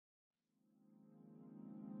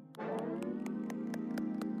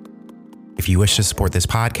If you wish to support this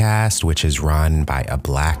podcast, which is run by a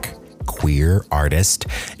Black queer artist,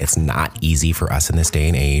 it's not easy for us in this day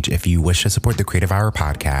and age. If you wish to support the Creative Hour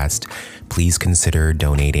podcast, please consider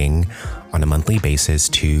donating on a monthly basis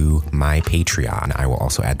to my Patreon. I will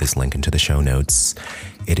also add this link into the show notes.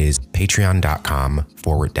 It is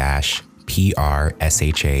patreon.com/PRSHAKUR.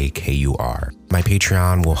 My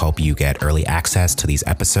Patreon will help you get early access to these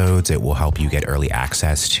episodes. It will help you get early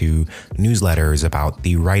access to newsletters about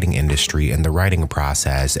the writing industry and the writing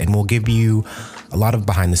process, and will give you a lot of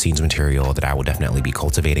behind the scenes material that I will definitely be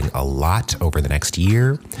cultivating a lot over the next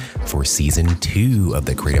year for season 2 of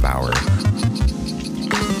the Creative Hour.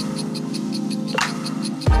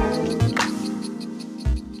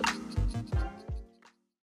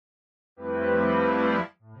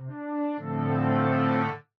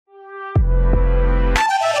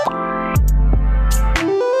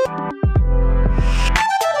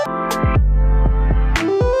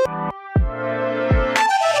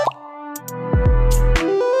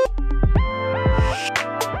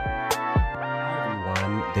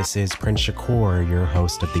 This is Prince Shakur, your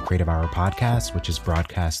host of the Creative Hour podcast, which is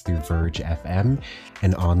broadcast through Verge FM,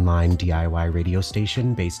 an online DIY radio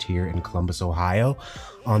station based here in Columbus, Ohio.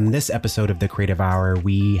 On this episode of the Creative Hour,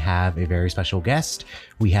 we have a very special guest.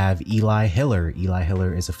 We have ELI HILLER. ELI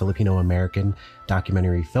HILLER is a Filipino-American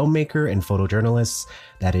documentary filmmaker and photojournalist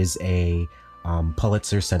that is a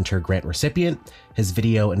Pulitzer Center grant recipient. His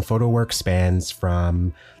video and photo work spans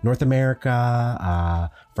from North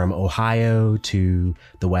America, from Ohio to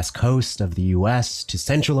the West Coast of the US to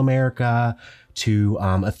Central America, to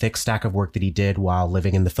a thick stack of work that he did while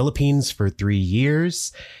living in the Philippines for 3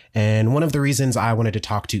 years. And one of the reasons I wanted to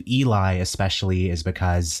talk to Eli especially is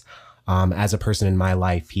because as a person in my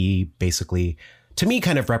life, he basically, to me,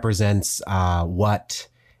 kind of represents what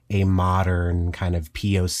a modern kind of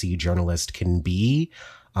POC journalist can be,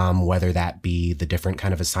 whether that be the different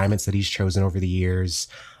kind of assignments that he's chosen over the years,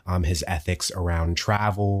 his ethics around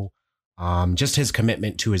travel, just his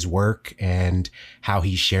commitment to his work and how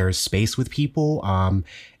he shares space with people.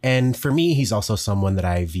 And for me, he's also someone that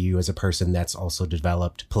I view as a person that's also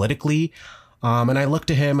developed politically. And I look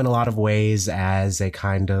to him in a lot of ways as a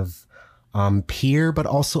kind of peer, but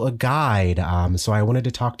also a guide. So I wanted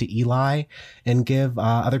to talk to Eli and give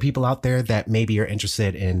other people out there that maybe are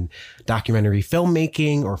interested in documentary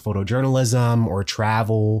filmmaking or photojournalism or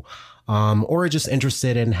travel, or just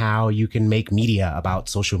interested in how you can make media about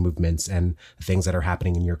social movements and things that are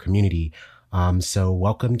happening in your community. So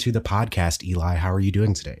welcome to the podcast, Eli. How are you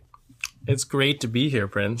doing today? It's great to be here,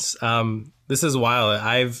 Prince. This is wild.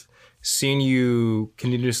 I've seen you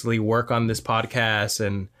continuously work on this podcast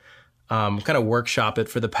and kind of workshop it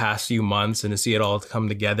for the past few months, and to see it all come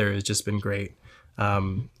together has just been great.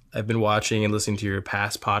 I've been watching and listening to your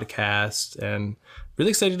past podcast and really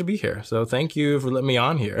excited to be here. So thank you for letting me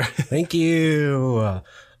on here. Thank you.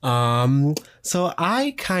 So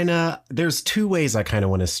there's 2 ways I kind of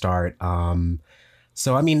want to start.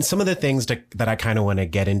 So, I mean, some of the things that I kind of want to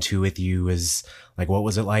get into with you is like, what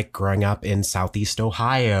was it like growing up in Southeast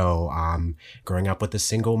Ohio, growing up with a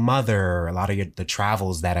single mother, a lot of the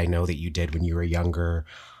travels that I know that you did when you were younger,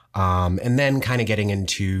 and then kind of getting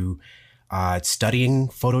into studying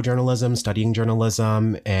photojournalism, studying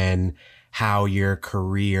journalism, and how your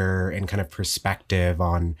career and kind of perspective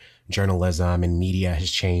on journalism and media has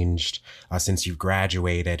changed since you've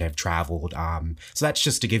graduated, have traveled. So that's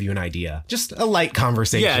just to give you an idea. Just a light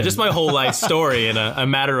conversation. Yeah, just my whole life story in a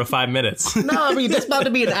matter of 5 minutes. No, I mean, that's about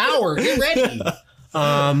to be an hour. Get ready.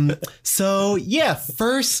 So yeah,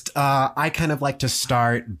 first, I kind of like to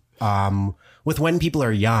start with when people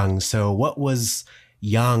are young. So what was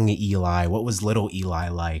young Eli? What was little Eli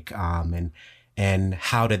like? And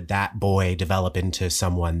how did that boy develop into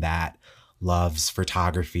someone that loves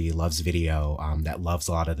photography, loves video, that loves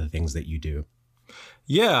a lot of the things that you do?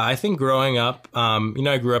 Yeah, I think growing up,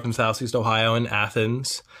 I grew up in Southeast Ohio in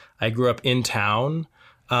Athens. I grew up in town.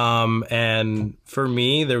 And for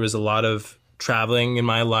me, there was a lot of traveling in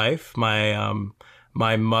my life.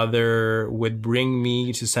 My mother would bring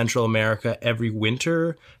me to Central America every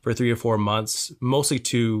winter for 3 or 4 months, mostly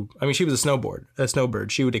she was a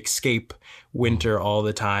snowbird. She would escape winter all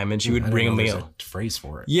the time, and she would bring me a phrase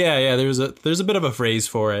for it. Yeah, there's a bit of a phrase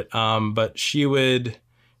for it. But she would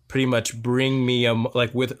pretty much bring me on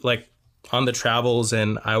the travels,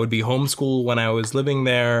 and I would be homeschooled when I was living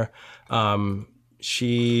there.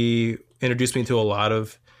 She introduced me to a lot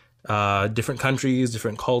of different countries,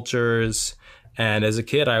 different cultures. And as a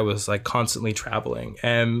kid, I was like constantly traveling,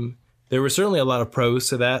 and there were certainly a lot of pros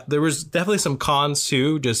to that. There was definitely some cons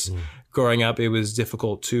too, just growing up, it was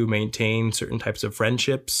difficult to maintain certain types of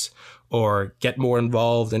friendships or get more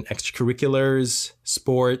involved in extracurriculars,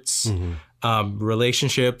 sports,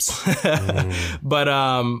 relationships. But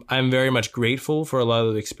I'm very much grateful for a lot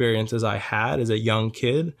of the experiences I had as a young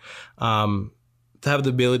kid, to have the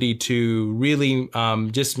ability to really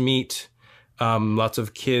just meet lots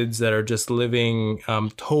of kids that are just living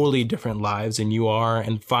totally different lives than you are,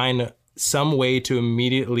 and find some way to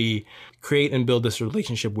immediately create and build this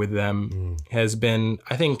relationship with them has been,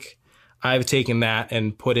 I think, I've taken that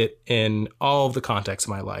and put it in all of the contexts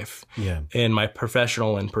of my life, in my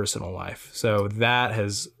professional and personal life. So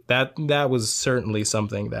that was certainly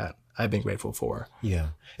something that I've been grateful for. Yeah.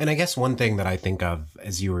 And I guess one thing that I think of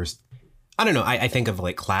as you were, I don't know, I think of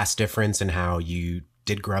like class difference and how you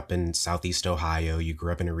did grow up in Southeast Ohio. You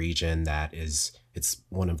grew up in a region that it's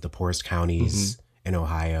one of the poorest counties in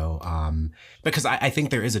Ohio. Because I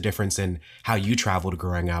think there is a difference in how you traveled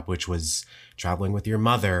growing up, which was traveling with your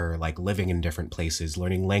mother, like living in different places,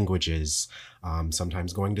 learning languages,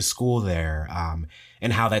 sometimes going to school there,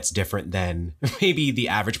 and how that's different than maybe the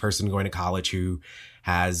average person going to college who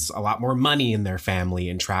has a lot more money in their family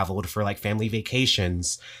and traveled for like family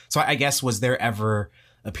vacations. So I guess, was there ever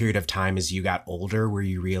a period of time as you got older where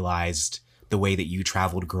you realized the way that you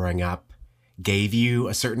traveled growing up gave you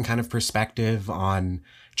a certain kind of perspective on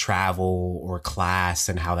travel or class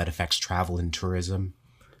and how that affects travel and tourism?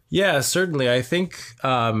 Yeah, certainly. I think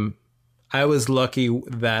I was lucky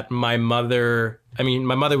that my mother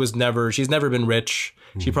she's never been rich.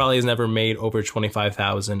 She probably has never made over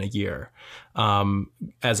 $25,000 a year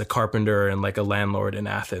as a carpenter and like a landlord in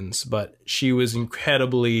Athens. But she was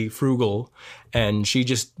incredibly frugal, and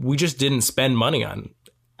we just didn't spend money on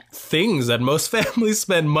things that most families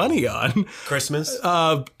spend money on. Christmas?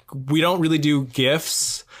 We don't really do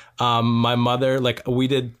gifts. My mother,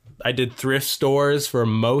 I did thrift stores for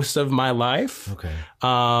most of my life. Okay.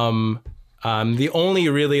 The only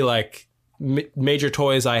really major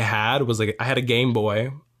toys I had was I had a Game Boy,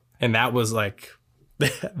 and that was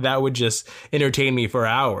that would just entertain me for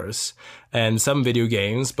hours, and some video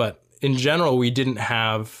games. But in general, we didn't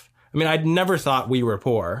have, I'd never thought we were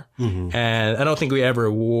poor, and I don't think we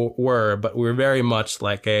ever were, but we were very much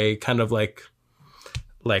like a kind of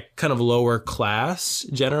lower class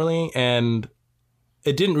generally. And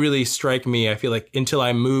it didn't really strike me, I feel like, until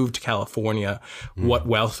I moved to California, what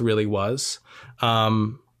wealth really was.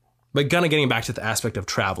 But kind of getting back to the aspect of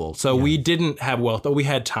travel. So we didn't have wealth, but we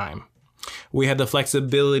had time. We had the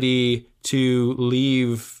flexibility to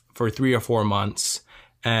leave for 3 or 4 months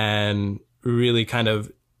and really kind of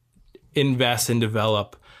invest and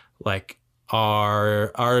develop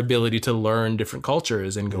our ability to learn different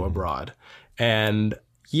cultures and go abroad. And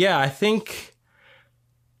yeah, I think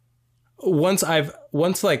that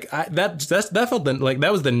felt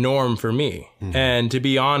that was the norm for me. And to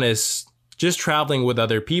be honest, just traveling with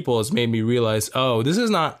other people has made me realize, oh, this is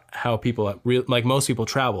not how people most people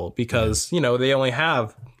travel, because they only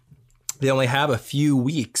have a few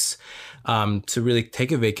weeks to really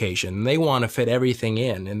take a vacation. They want to fit everything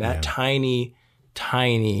in that tiny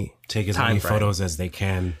take as many photos as they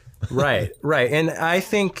can. Right. And I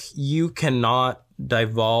think you cannot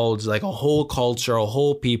divulge a whole culture, a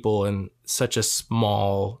whole people in such a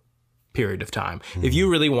small period of time. If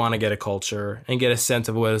you really want to get a culture and get a sense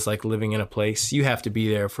of what it's like living in a place, you have to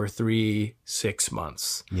be there for 3-6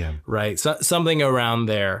 months. Yeah. Right. So something around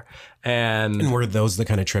there. And were those the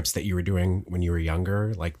kind of trips that you were doing when you were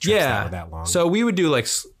younger? Trips that were that long? So we would do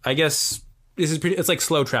I guess it's like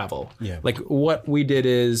slow travel. Yeah. What we did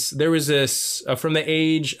is there was this from the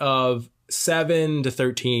age of 7 to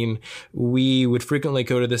 13, we would frequently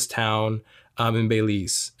go to this town in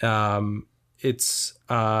Belize. It's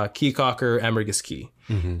Keycocker Ambergris.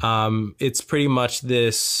 It's pretty much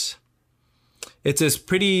this. It's a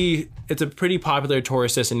pretty popular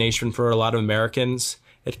tourist destination for a lot of Americans.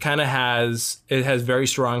 It has very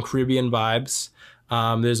strong Caribbean vibes.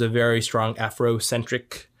 There's a very strong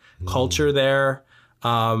Afrocentric culture there.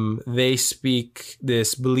 They speak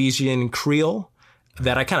this Belizean Creole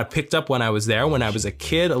that I kind of picked up when I was there, when I was a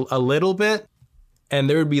kid, a little bit. And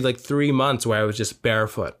there would be 3 months where I was just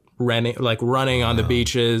barefoot, running on the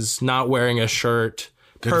beaches, not wearing a shirt.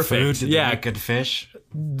 Good Perfect. Food? Did they make good fish?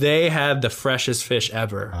 They had the freshest fish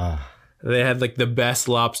ever. They had the best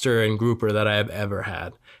lobster and grouper that I have ever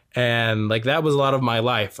had. And that was a lot of my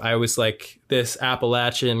life. I was this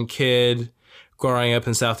Appalachian kid growing up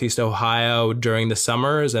in Southeast Ohio during the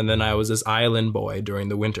summers, and then I was this island boy during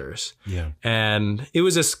the winters. Yeah. And it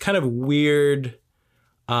was this kind of weird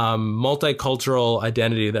multicultural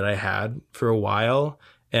identity that I had for a while,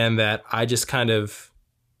 and that I just kind of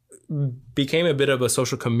became a bit of a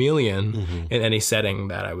social chameleon in any setting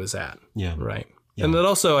that I was at. Yeah. Right. Yeah. And then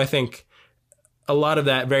also, I think a lot of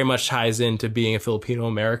that very much ties into being a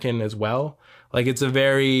Filipino-American as well. Like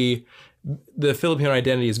the Filipino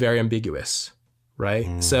identity is very ambiguous,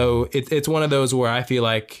 right? So it's one of those where I feel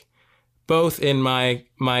like both in my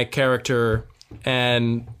character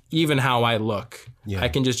and even how I look, I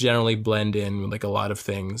can just generally blend in with like a lot of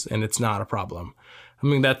things, and it's not a problem. I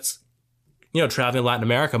mean, that's, traveling Latin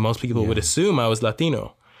America, most people would assume I was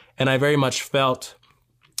Latino. And I very much felt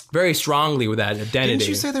very strongly with that identity. Didn't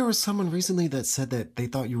you say there was someone recently that said that they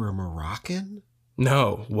thought you were Moroccan?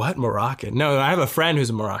 No. What? Moroccan? No, I have a friend who's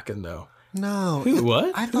a Moroccan, though. No.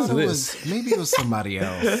 What? I thought maybe it was somebody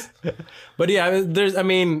else. But yeah, there's.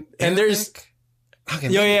 Okay,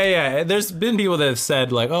 yeah. There's been people that have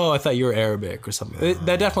said like, oh, I thought you were Arabic or something.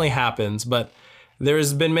 That definitely happens. But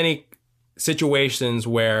there's been many situations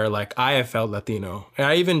where like I have felt Latino. And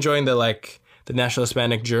I even joined the National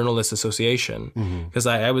Hispanic Journalists Association because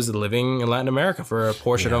I was living in Latin America for a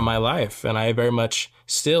portion of my life, and I very much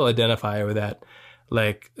still identify with that,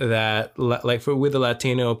 with the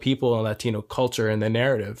Latino people and Latino culture and the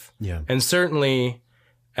narrative. Yeah, and certainly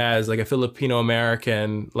as like a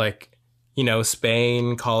Filipino-American,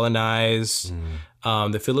 Spain colonized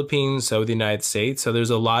the Philippines, so the United States. So there's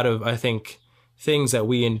a lot of, I think, things that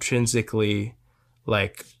we intrinsically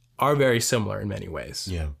are very similar in many ways.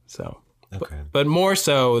 Yeah. So. Okay. But more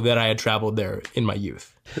so that I had traveled there in my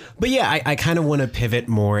youth. But yeah, I kind of want to pivot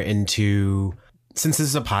more into, since this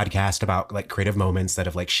is a podcast about like creative moments that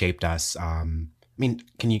have like shaped us. I mean,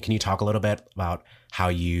 can you talk a little bit about how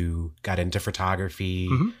you got into photography,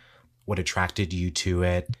 what attracted you to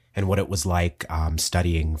it, and what it was like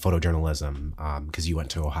studying photojournalism? Because you went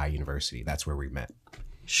to Ohio University. That's where we met.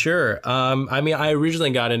 Sure. I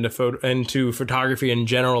originally got into photography in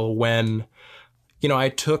general when, I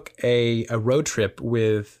took a road trip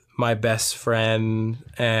with my best friend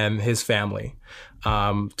and his family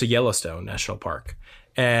to Yellowstone National Park.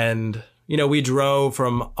 And, we drove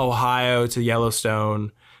from Ohio to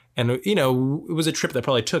Yellowstone. And, it was a trip that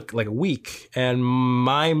probably took like a week. And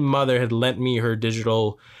my mother had lent me her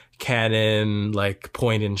digital Canon,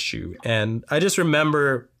 point and shoot. And I just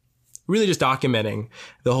remember really just documenting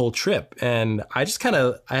the whole trip. And I just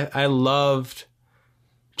I loved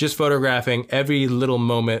just photographing every little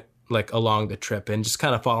moment along the trip and just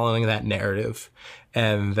kind of following that narrative.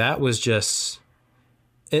 And that was just,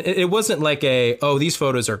 it wasn't like these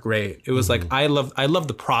photos are great. It was like, I love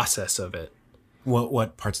the process of it.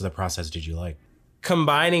 What parts of the process did you like?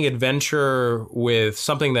 Combining adventure with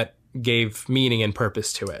something that gave meaning and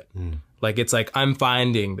purpose to it. It's like, I'm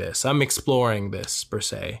finding this, I'm exploring this per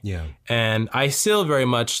se. Yeah. And I still very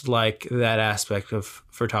much like that aspect of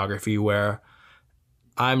photography where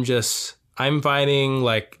I'm finding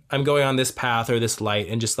I'm going on this path or this light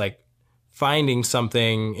and just finding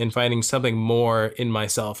something more in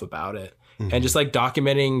myself about it and just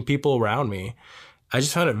documenting people around me. I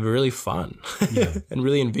just found it really fun and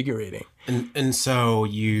really invigorating. And so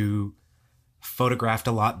you photographed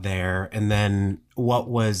a lot there, and then what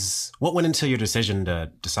went into your decision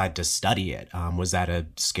to decide to study it? Was that a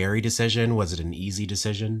scary decision? Was it an easy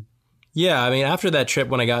decision? Yeah, after that trip,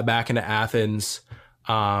 when I got back into Athens,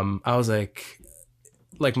 I was like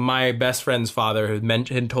my best friend's father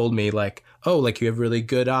had told me you have really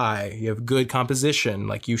good eye, you have good composition,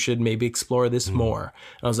 you should maybe explore this more.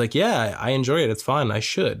 And I was like, yeah, I enjoy it, it's fun, I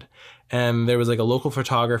should. And there was a local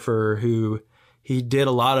photographer who he did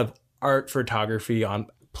a lot of art photography on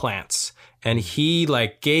plants, and he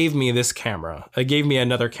gave me this camera. Gave me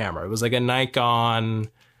another camera. It was a Nikon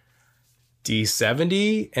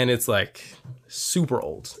D70, and it's super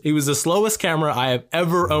old. It was the slowest camera I have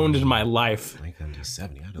ever owned in my life. Nikon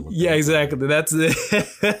D70. I had to look exactly. That's it.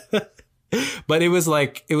 But it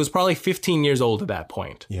was probably 15 years old at that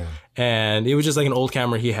point. Yeah. And it was just an old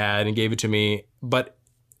camera he had and gave it to me. But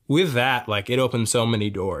with that, it opened so many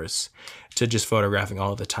doors to just photographing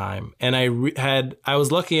all the time. And I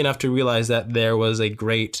was lucky enough to realize that there was a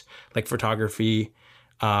great photography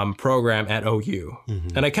program at OU.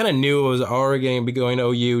 And I kind of knew I was already going to be going to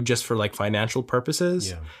OU just for financial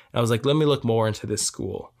purposes. Yeah. And I was like, let me look more into this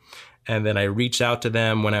school. And then I reached out to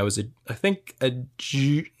them when I was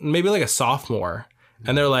maybe a sophomore.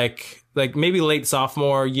 And they're maybe late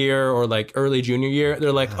sophomore year or early junior year. They're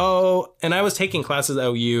oh, and I was taking classes at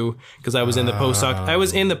OU because I was in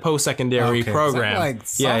the post-secondary program.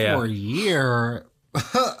 Sophomore year,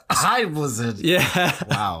 I was in. Yeah.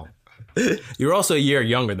 Wow. You're also a year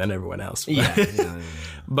younger than everyone else. Yeah.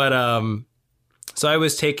 But so I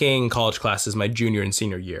was taking college classes my junior and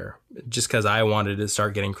senior year just because I wanted to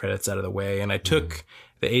start getting credits out of the way. And I took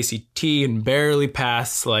the ACT and barely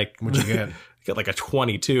passed. Like, What'd you get? Got like a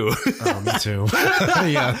 22. Oh, me too.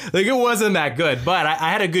 Yeah. Like it wasn't that good, but I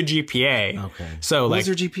had a good GPA. Okay. So What like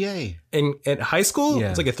was your GPA? in high school, Yeah. it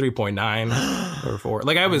was like a 3.9 or 4.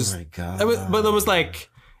 Like I was, Oh my God. but it was like,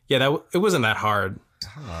 yeah, it wasn't that hard.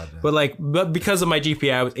 God. But because of my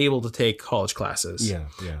GPA, I was able to take college classes. Yeah.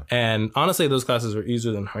 And honestly, those classes were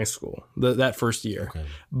easier than high school that first year. Okay.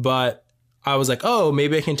 But I was like, oh,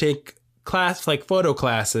 maybe I can take photo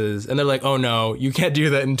classes. And they're like, oh no, you can't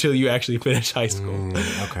do that until you actually finish high school.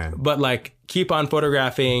 Okay. But like keep on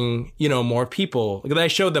photographing, more people. Because I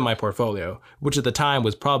showed them my portfolio, which at the time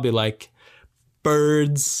was probably like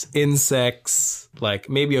birds, insects, like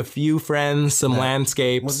maybe a few friends, some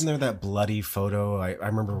landscapes. Wasn't there that bloody photo? I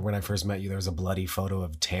remember when I first met you, there was a bloody photo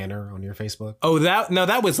of Tanner on your Facebook. Oh, that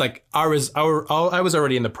was like I was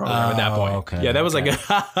already in the program at that point. Okay, Yeah, that was like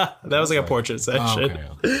a portrait session.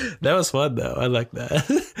 Okay. That was fun though. I like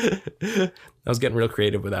that. I was getting real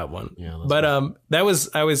creative with that one. Yeah, but that was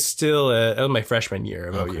my freshman year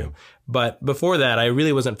of OU. But before that, I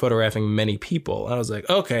really wasn't photographing many people. I was like,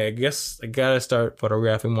 okay, I guess I gotta start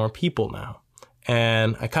photographing more people now.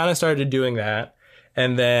 And I kind of started doing that,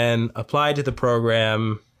 and then applied to the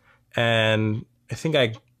program. And I think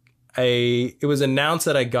it was announced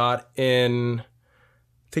that I got in. I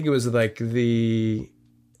think it was like maybe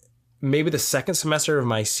the second semester of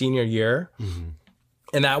my senior year. Mm-hmm.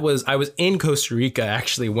 And I was in Costa Rica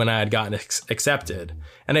actually when I had gotten accepted.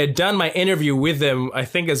 And I had done my interview with them, I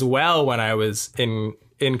think as well, when I was in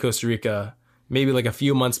Costa Rica, maybe like a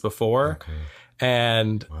few months before. Okay.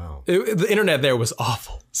 And the internet there was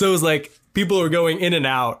awful. So it was like people were going in and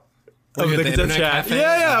out of the internet cafe.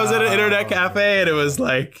 Yeah. I was at an internet cafe and it was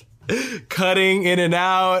like cutting in and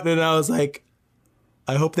out. And I was like,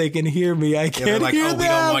 I hope they can hear me. I can't hear them. We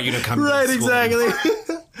don't want you to come right, to school. Exactly.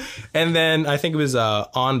 And then I think it was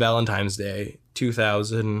on Valentine's Day,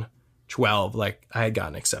 2012, like I had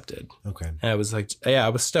gotten accepted. Okay. And I was like, I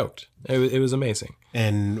was stoked. It was amazing.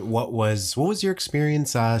 And what was your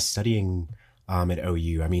experience studying at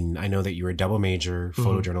OU? I mean, I know that you were a double major,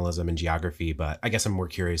 photojournalism and geography, but I guess I'm more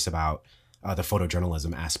curious about the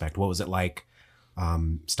photojournalism aspect. What was it like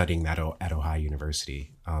studying that at Ohio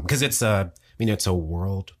University? Because it's a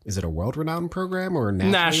world-renowned program or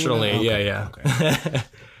nationally? Okay. Yeah. Okay.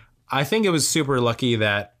 I think it was super lucky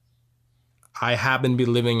that I happened to be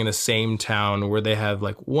living in the same town where they have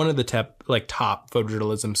like one of the top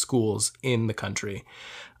photojournalism schools in the country.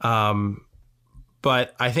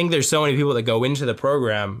 But I think there's so many people that go into the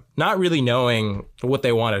program not really knowing what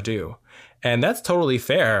they want to do. And that's totally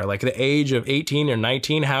fair. Like the age of 18 or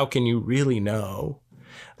 19, how can you really know?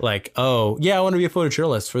 Like, oh, yeah, I want to be a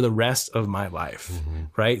photojournalist for the rest of my life,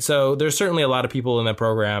 right? So there's certainly a lot of people in that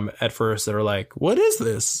program at first that are like, what is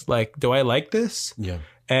this? Like, do I like this? Yeah.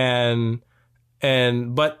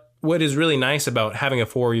 But what is really nice about having a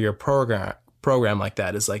 4-year program like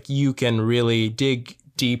that is like you can really dig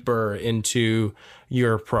deeper into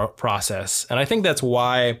your process. And I think that's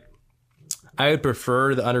why I would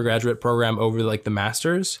prefer the undergraduate program over like the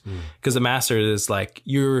master's, because the master's is like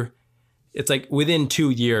it's like within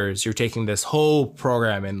 2 years, you're taking this whole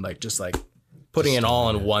program and like just like putting it all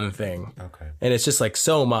in one thing. Okay. And it's just like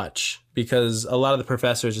so much because a lot of the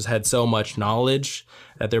professors just had so much knowledge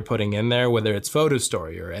that they're putting in there, whether it's photo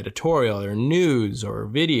story or editorial or news or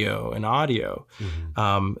video and audio.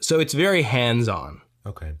 So it's very hands-on.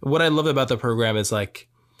 Okay. What I love about the program is like,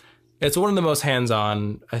 it's one of the most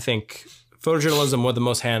hands-on, I think, photojournalism, one of the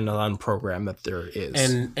most hands-on program that there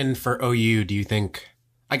is. And for OU, do you think,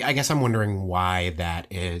 I guess I'm wondering why that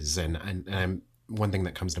is. And one thing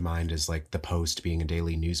that comes to mind is like the Post being a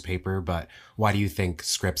daily newspaper, but why do you think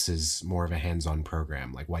Scripps is more of a hands-on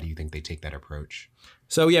program? Like, why do you think they take that approach?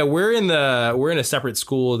 So yeah, we're in a separate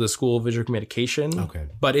school, the School of Visual Communication. Okay.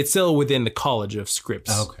 But it's still within the College of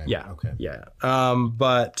Scripps. Okay. Yeah. Okay. Yeah.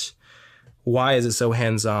 But why is it so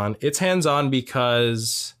hands-on? It's hands-on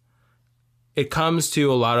because it comes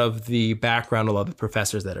to a lot of the background, a lot of the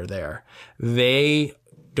professors that are there. They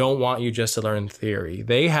don't want you just to learn theory.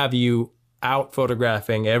 They have you out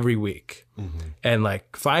photographing every week and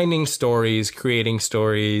like finding stories, creating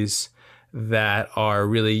stories that are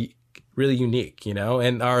really, really unique,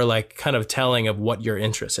 and are like kind of telling of what you're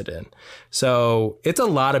interested in. So it's a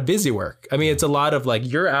lot of busy work. I mean, it's a lot of like,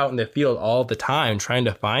 you're out in the field all the time trying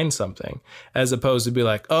to find something, as opposed to be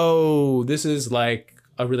like, oh, this is like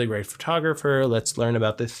a really great photographer. Let's learn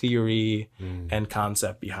about the theory and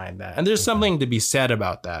concept behind that. And there's something to be said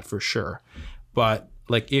about that for sure. But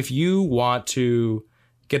like, if you want to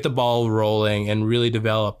get the ball rolling and really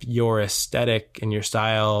develop your aesthetic and your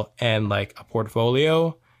style and like a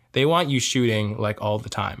portfolio, they want you shooting like all the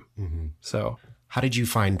time. So how did you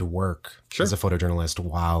find work as a photojournalist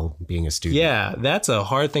while being a student? Yeah, that's a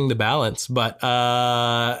hard thing to balance. But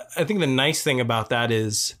I think the nice thing about that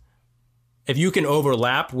is if you can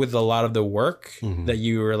overlap with a lot of the work that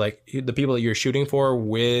you were like, the people that you're shooting for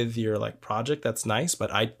with your like project, that's nice.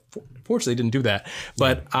 But I fortunately didn't do that.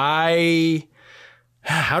 But how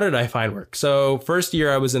did I find work? So first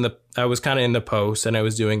year I was kind of in the post and I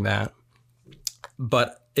was doing that,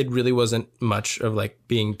 but it really wasn't much of like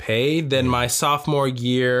being paid. Then my sophomore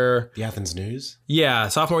year, the Athens News. Yeah,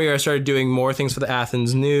 sophomore year I started doing more things for the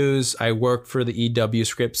Athens News. I worked for the EW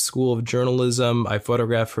Scripps School of Journalism. I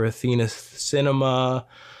photographed for Athena Cinema.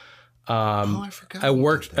 I forgot.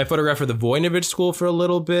 I photographed for the Voinovich School for a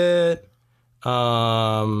little bit.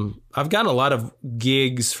 I've gotten a lot of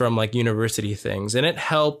gigs from like university things, and it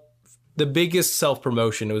helped. The biggest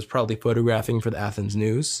self-promotion was probably photographing for the Athens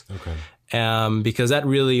News. Okay. Because that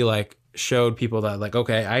really like showed people that like,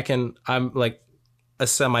 okay, I'm like a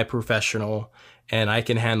semi-professional and I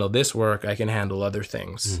can handle this work. I can handle other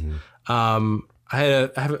things. I've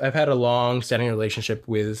had a long standing relationship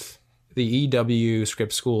with the EW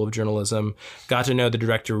Scripps School of Journalism. Got to know the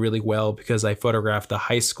director really well because I photographed the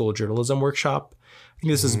high school journalism workshop. I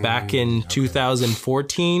think this is back in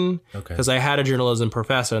 2014 because I had a journalism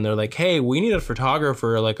professor and they're like, hey, we need a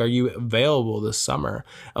photographer. Like, are you available this summer?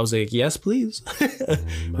 I was like, yes, please.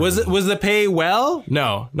 Was the pay well?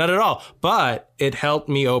 No, not at all. But it helped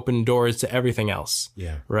me open doors to everything else.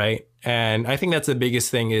 Yeah. Right. And I think that's the biggest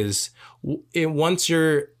thing is once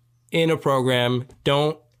you're in a program,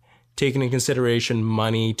 don't take into consideration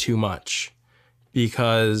money too much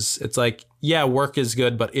because it's like, yeah, work is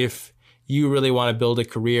good. But if you really want to build a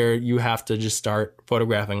career, you have to just start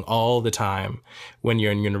photographing all the time when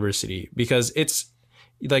you're in university, because it's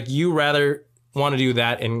like you rather want to do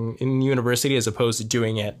that in university as opposed to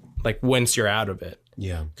doing it like once you're out of it.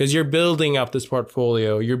 Yeah. Because you're building up this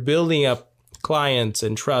portfolio, you're building up clients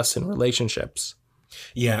and trust and relationships.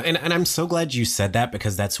 Yeah. And I'm so glad you said that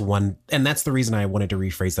because that's the reason I wanted to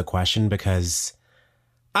rephrase the question, because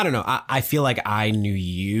I don't know. I feel like I knew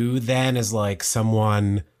you then as like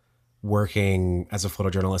someone working as a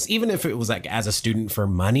photojournalist, even if it was like as a student for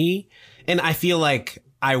money. And I feel like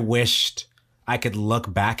I wished I could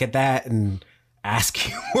look back at that and ask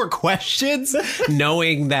you more questions,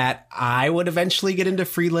 knowing that I would eventually get into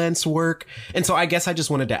freelance work. And so I guess I just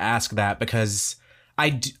wanted to ask that because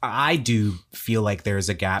I do feel like there's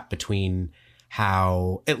a gap between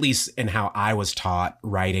how, at least in how I was taught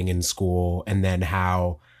writing in school, and then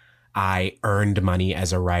how I earned money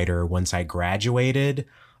as a writer once I graduated.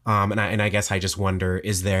 And I guess I just wonder,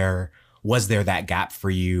 was there that gap for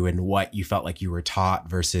you and what you felt like you were taught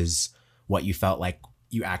versus what you felt like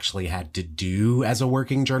you actually had to do as a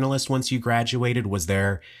working journalist once you graduated? Was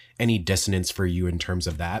there any dissonance for you in terms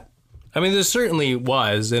of that? I mean, there certainly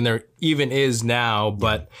was, and there even is now,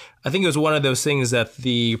 but I think it was one of those things that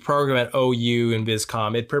the program at OU and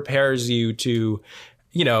VisCom, it prepares you to,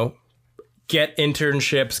 get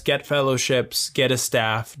internships, get fellowships, get a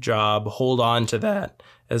staff job, hold on to that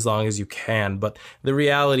as long as you can. But the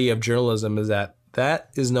reality of journalism is that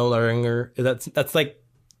is no longer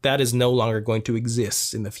going to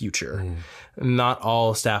exist in the future. Not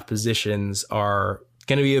all staff positions are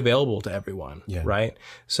going to be available to everyone, right?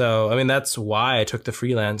 So, I mean, that's why I took the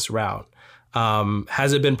freelance route.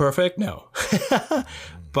 Has it been perfect? No.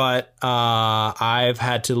 But I've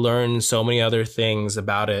had to learn so many other things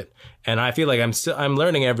about it. And I feel like I'm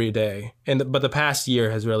learning every day. But the past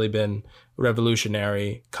year has really been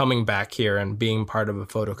revolutionary, coming back here and being part of a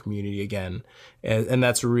photo community again. And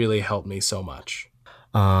that's really helped me so much.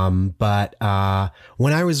 But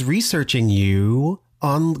when I was researching you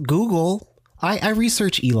on Google, I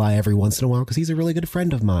research Eli every once in a while because he's a really good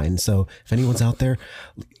friend of mine. So if anyone's out there,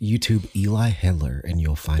 YouTube Eli HILLER and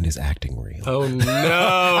you'll find his acting reel. Oh, no.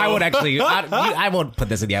 I would actually, I won't put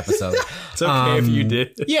this in the episode. It's okay if you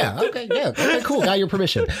did. Yeah. Okay. Yeah. Okay, cool. Got your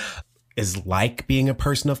permission. Is like being a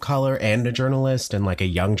person of color and a journalist and like a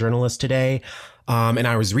young journalist today. And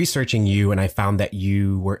I was researching you and I found that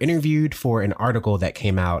you were interviewed for an article that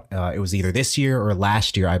came out. It was either this year or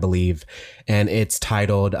last year, I believe. And it's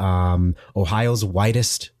titled Ohio's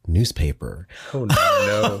Whitest Newspaper. Oh,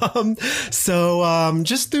 no. So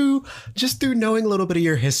just through knowing a little bit of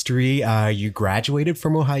your history, you graduated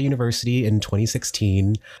from Ohio University in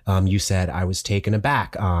 2016. You said, I was taken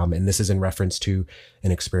aback. And this is in reference to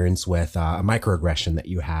an experience with a microaggression that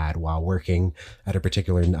you had while working at a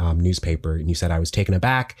particular newspaper. And you said, I was taken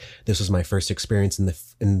aback. This was my first experience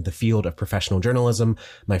in the field of professional journalism.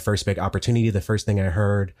 My first big opportunity. The first thing I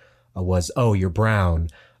heard was, oh, you're brown.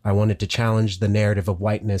 I wanted to challenge the narrative of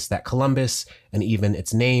whiteness that Columbus and even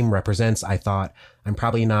its name represents. I thought, I'm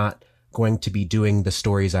probably not going to be doing the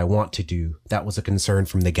stories I want to do. That was a concern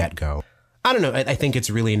from the get-go. I don't know. I think it's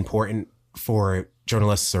really important for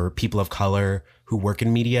journalists or people of color who work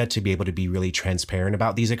in media to be able to be really transparent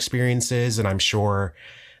about these experiences. And I'm sure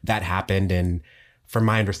that happened. And from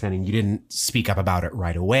my understanding, you didn't speak up about it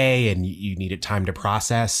right away and you needed time to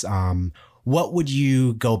process. What would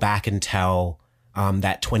you go back and tell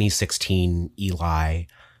that 2016 ELI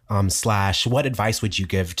 / what advice would you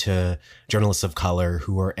give to journalists of color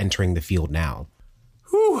who are entering the field now?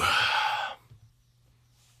 Whew.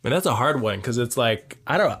 Man, that's a hard one because it's like,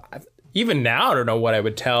 I don't know. Even now, I don't know what I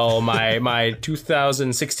would tell my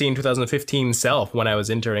 2016, 2015 self when I was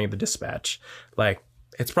interning at the Dispatch. Like,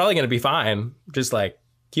 it's probably going to be fine. Just like,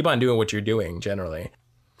 keep on doing what you're doing generally.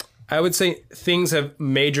 I would say things have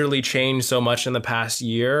majorly changed so much in the past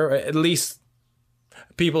year. At least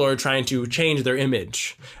people are trying to change their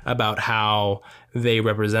image about how they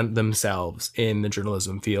represent themselves in the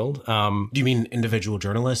journalism field. Do you mean individual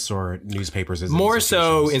journalists or newspapers? More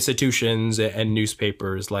so institutions and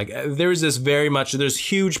newspapers. Like there's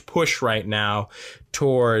huge push right now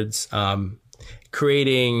towards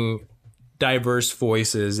creating diverse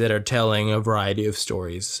voices that are telling a variety of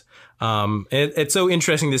stories. It's so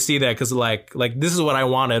interesting to see that because like this is what I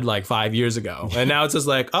wanted like 5 years ago. And now it's just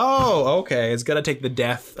like, oh, okay. It's got to take the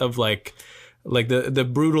death of like the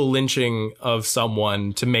brutal lynching of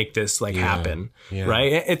someone to make this happen. Yeah.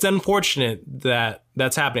 Right. It's unfortunate that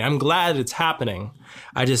that's happening. I'm glad it's happening.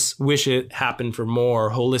 I just wish it happened for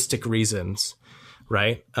more holistic reasons.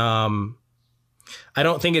 Right. I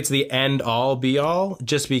don't think it's the end all be all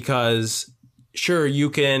just because sure you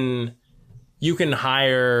can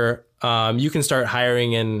hire you can start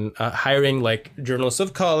hiring like journalists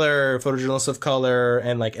of color, photojournalists of color,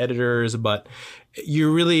 and like editors, but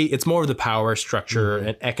it's more of the power structure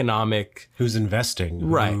and economic. Who's investing?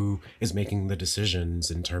 Right. Who is making the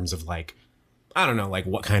decisions in terms of like, I don't know, like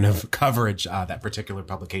what kind of coverage that particular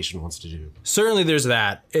publication wants to do. Certainly there's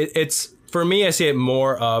that. It's for me, I see it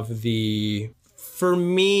more of for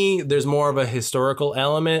me, there's more of a historical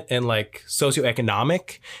element and like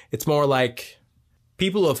socioeconomic. It's more like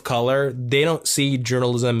people of color, they don't see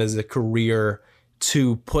journalism as a career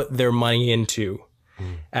to put their money into.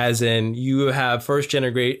 As in, you have first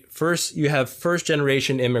generation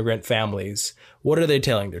immigrant families. What are they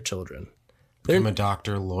telling their children? I'm a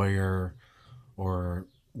doctor, lawyer, or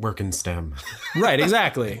work in STEM. Right,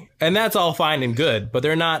 exactly. And that's all fine and good, but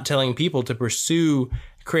they're not telling people to pursue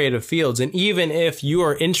creative fields. And even if you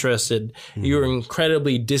are interested, you're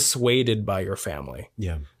incredibly dissuaded by your family.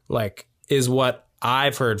 Yeah. Like, is what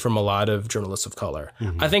I've heard from a lot of journalists of color.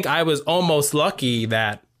 I think I was almost lucky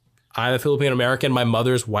that I'm a Filipino-American. My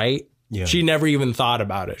mother's white. Yeah. She never even thought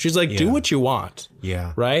about it. She's like, do what you want.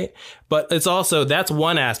 Yeah. Right. But it's also, that's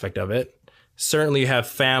one aspect of it. Certainly you have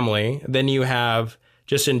family. Then you have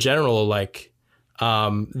just in general, like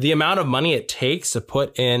the amount of money it takes to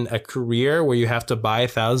put in a career where you have to buy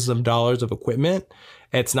thousands of dollars of equipment.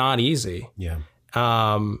 It's not easy. Yeah.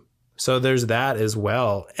 So there's that as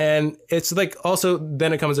well. And it's like also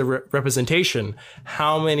then it comes to representation.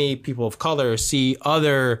 How many people of color see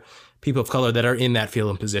other people of color that are in that field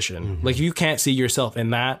and position? Like if you can't see yourself in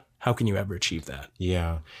that, how can you ever achieve that?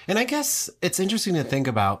 Yeah. And I guess it's interesting to think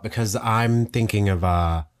about because I'm thinking of,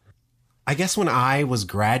 I guess when I was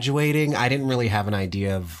graduating, I didn't really have an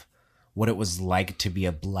idea of what it was like to be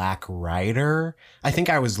a Black writer. I think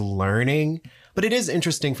I was learning, but it is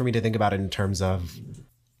interesting for me to think about it in terms of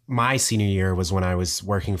my senior year was when I was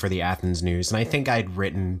working for the Athens News. And I think I'd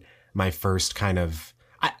written my first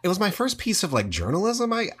it was my first piece of like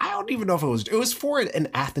journalism. I don't even know if it was for an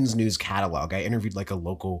Athens News catalog. I interviewed like a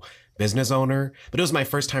local business owner, but it was my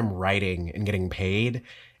first time writing and getting paid.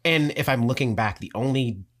 And if I'm looking back, the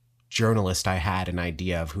only journalist I had an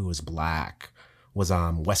idea of who was Black was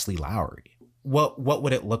Wesley Lowery. What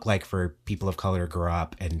would it look like for people of color to grow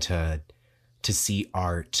up and to see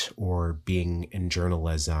art or being in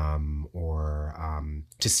journalism or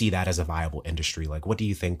to see that as a viable industry? Like, what do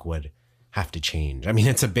you think would have to change? I mean,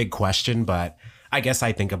 it's a big question, but I guess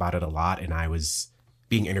I think about it a lot. And I was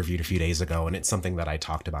being interviewed a few days ago, and it's something that I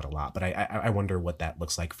talked about a lot. But I wonder what that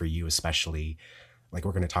looks like for you, especially, like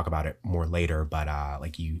we're going to talk about it more later, but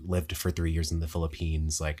like you lived for 3 years in the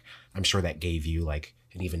Philippines. Like, I'm sure that gave you like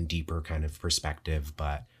an even deeper kind of perspective,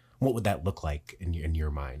 but what would that look like in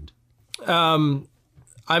your mind?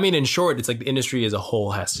 I mean, in short, it's like the industry as a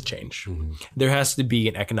whole has to change. There has to be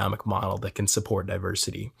an economic model that can support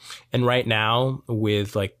diversity. And right now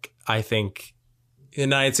with like, I think the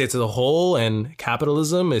United States as a whole and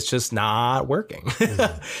capitalism is just not working.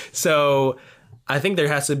 So I think there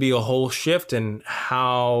has to be a whole shift in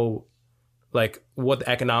how, like, what the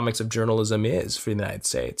economics of journalism is for the United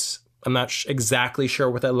States. I'm not exactly sure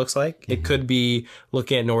what that looks like. It could be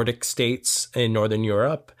looking at Nordic states in Northern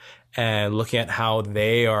Europe and looking at how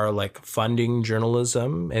they are like funding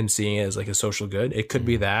journalism and seeing it as like a social good. It could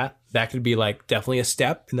be that. That could be like definitely a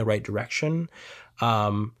step in the right direction.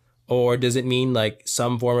 Or does it mean like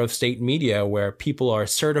some form of state media where people are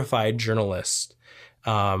certified journalists,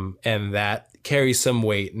 and that carries some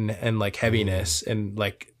weight and like heaviness, and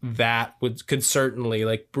like that could certainly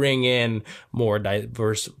like bring in more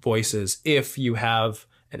diverse voices if you have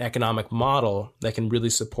an economic model that can really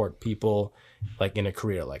support people like in a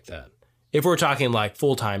career like that. If we're talking like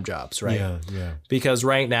full-time jobs, right? Yeah. Because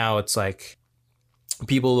right now it's like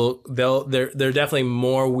people they're definitely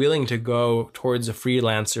more willing to go towards a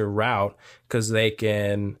freelancer route because they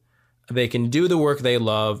can do the work they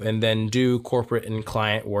love and then do corporate and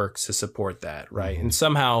client work to support that, right? And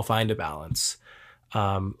somehow find a balance.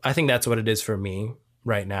 I think that's what it is for me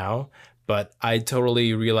right now. But I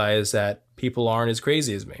totally realize that people aren't as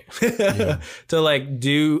crazy as me to like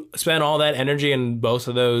spend all that energy in both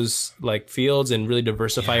of those like fields and really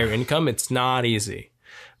diversify your income. It's not easy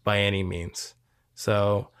by any means.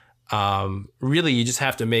 So really, you just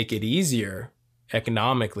have to make it easier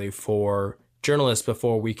economically for journalists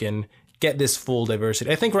before we can get this full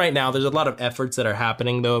diversity. I think right now there's a lot of efforts that are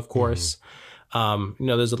happening, though, of course.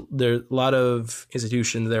 There's a lot of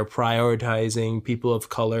institutions that are prioritizing people of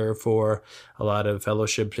color for a lot of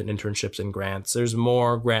fellowships and internships and grants. There's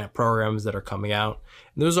more grant programs that are coming out.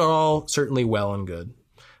 And those are all certainly well and good.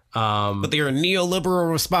 But they're a neoliberal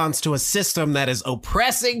response to a system that is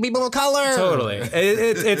oppressing people of color. Totally.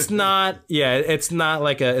 It's not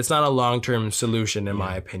a long-term solution in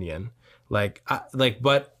my opinion. But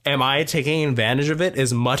am I taking advantage of it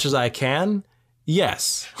as much as I can?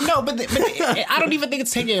 Yes. No, but I don't even think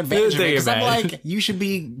it's taking advantage of it, because I'm like, you should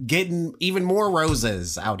be getting even more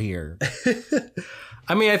roses out here.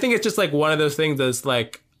 I mean, I think it's just like one of those things that's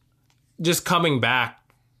like just coming back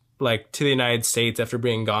like to the United States after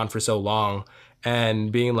being gone for so long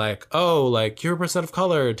and being like, oh, like you're a person of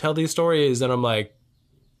color, tell these stories. And I'm like,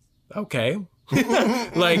 okay.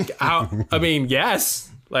 Like how, I mean, yes.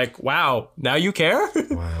 Like, wow, now you care?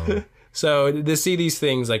 Wow. So to see these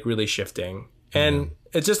things like really shifting. And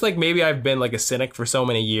it's just like maybe I've been like a cynic for so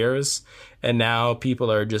many years, and now people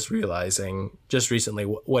are just realizing just recently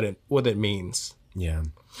what it means. Yeah.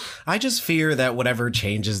 I just fear that whatever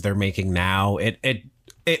changes they're making now,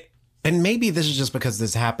 and maybe this is just because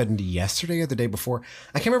this happened yesterday or the day before.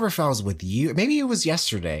 I can't remember if I was with you. Maybe it was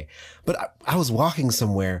yesterday, but I was walking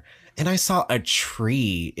somewhere and I saw a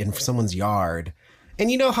tree in someone's yard. And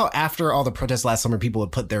you know how after all the protests last summer, people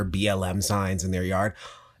would put their BLM signs in their yard?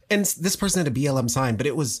 And this person had a BLM sign, but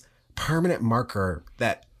it was permanent marker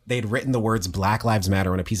that they'd written the words Black Lives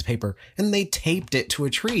Matter on a piece of paper, and they taped it to a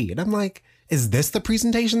tree. And I'm like, is this the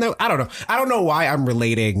presentation though? I don't know. I don't know why I'm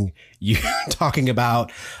relating you talking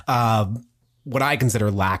about what I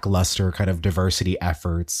consider lackluster kind of diversity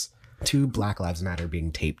efforts to Black Lives Matter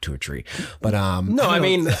being taped to a tree. But no, I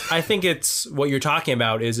mean, I think it's what you're talking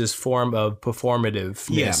about is this form of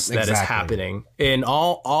performativeness that is happening in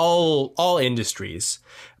all industries,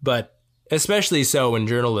 but especially so in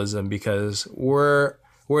journalism, because we're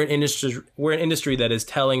an industry that is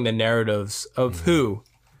telling the narratives of who.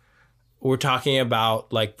 We're talking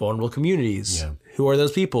about like vulnerable communities. Yeah. Who are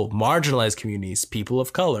those people? Marginalized communities, people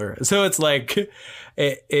of color. So it's like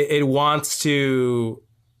it wants to,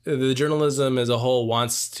 the journalism as a whole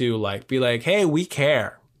wants to like be like, hey, we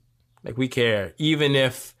care. Like we care, even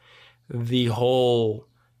if the whole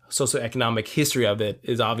socioeconomic history of it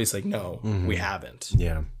is obvious. Like, no, we haven't.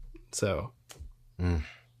 Yeah. So.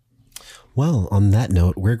 Well, on that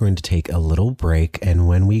note, we're going to take a little break. And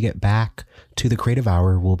when we get back to the Creative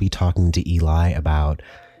Hour, we'll be talking to Eli about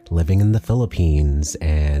living in the Philippines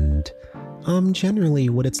and generally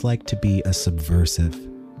what it's like to be a subversive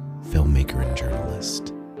filmmaker and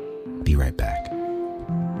journalist. Be right back.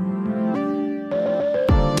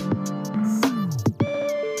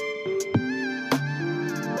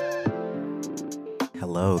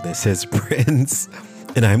 Hello, this is Prince,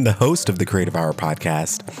 and I'm the host of the Creative Hour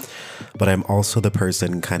podcast, but I'm also the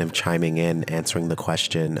person kind of chiming in, answering the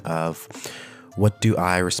question of what do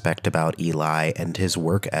I respect about Eli and his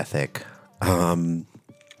work ethic?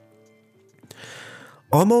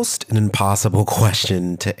 Almost an impossible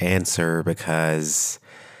question to answer, because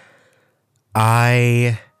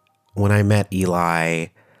when I met Eli,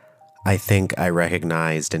 I think I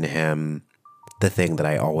recognized in him the thing that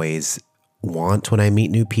I always want when I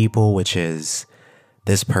meet new people, which is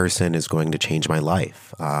this person is going to change my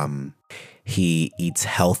life. He eats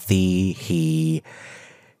healthy. He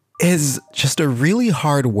is just a really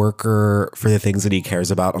hard worker for the things that he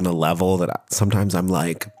cares about on a level that sometimes I'm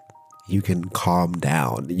like, you can calm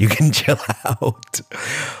down, you can chill out.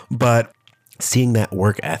 But seeing that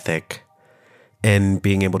work ethic and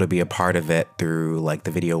being able to be a part of it through like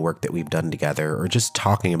the video work that we've done together or just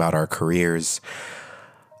talking about our careers,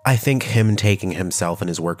 I think him taking himself and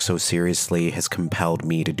his work so seriously has compelled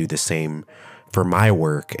me to do the same for my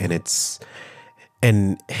work.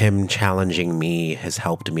 And him challenging me has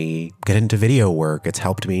helped me get into video work. It's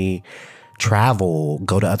helped me travel,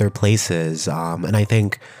 go to other places. And I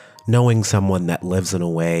think knowing someone that lives in a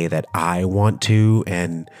way that I want to,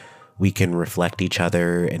 and we can reflect each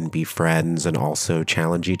other and be friends and also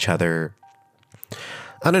challenge each other.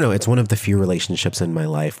 I don't know. It's one of the few relationships in my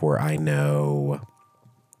life where I know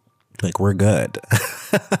like we're good.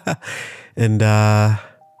 And yeah.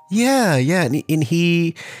 And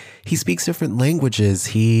he speaks different languages.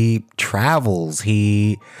 He travels.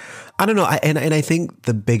 I don't know. And I think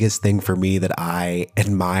the biggest thing for me that I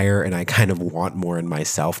admire and I kind of want more in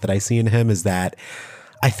myself that I see in him is that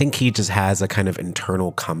I think he just has a kind of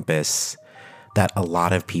internal compass that a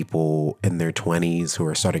lot of people in their 20s who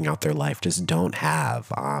are starting out their life just don't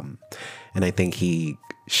have. And I think he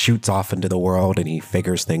shoots off into the world and he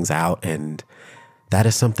figures things out. And that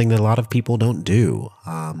is something that a lot of people don't do.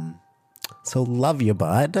 So love you,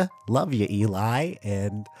 bud. Love you, Eli.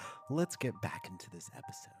 And let's get back into this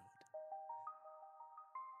episode.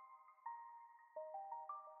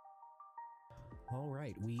 All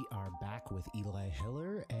right, we are back with Eli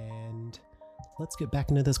Hiller, and let's get back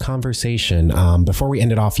into this conversation. Before we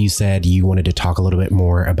end it off, you said you wanted to talk a little bit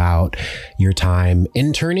more about your time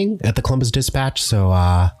interning at the Columbus Dispatch. So,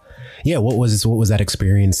 yeah, what was that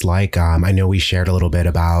experience like? I know we shared a little bit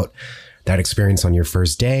about that experience on your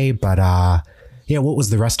first day, but yeah, what was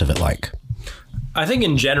the rest of it like? I think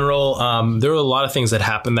in general, there were a lot of things that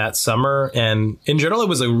happened that summer, and in general, it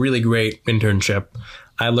was a really great internship.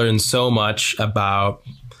 I learned so much about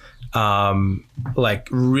like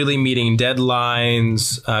really meeting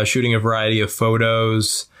deadlines, shooting a variety of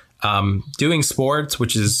photos, doing sports,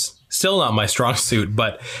 which is still not my strong suit,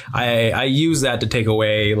 but I use that to take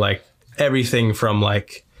away like everything from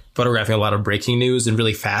like photographing a lot of breaking news in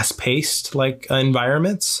really fast paced like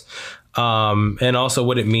environments. And also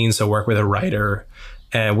what it means to work with a writer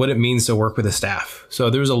and what it means to work with a staff. So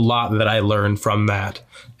there's a lot that I learned from that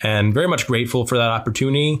and very much grateful for that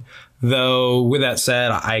opportunity. Though with that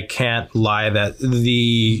said, I can't lie that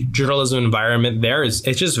the journalism environment there it's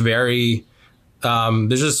just very,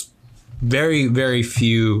 there's just very, very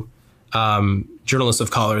few journalists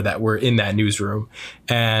of color that were in that newsroom.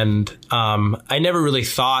 And I never really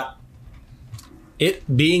thought it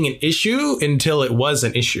being an issue until it was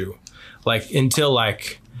an issue. Like until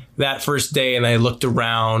like that first day and I looked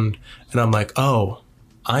around and I'm like, oh,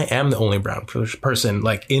 I am the only brown person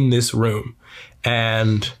like in this room.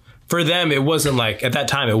 And for them, it wasn't like at that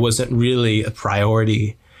time, it wasn't really a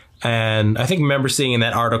priority. And I think I remember seeing in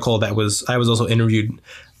that article that I was also interviewed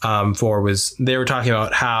for was they were talking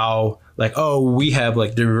about how like, oh, we have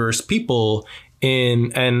like diverse people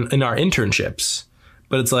in our internships.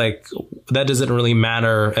 But it's like, that doesn't really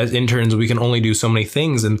matter. As interns, we can only do so many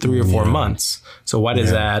things in 3 or 4 months. So why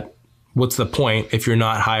does that, what's the point if you're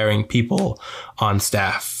not hiring people on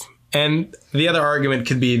staff? And the other argument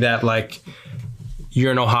could be that like,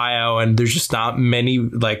 you're in Ohio and there's just not many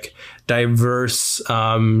like diverse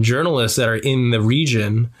journalists that are in the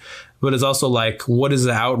region. But it's also like, what is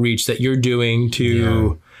the outreach that you're doing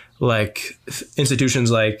to like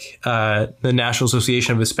institutions like the National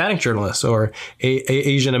Association of Hispanic Journalists or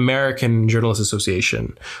Asian American Journalists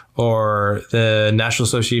Association or the National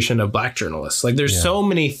Association of Black Journalists. Like there's so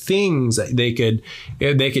many things that they could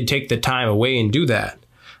take the time away and do that.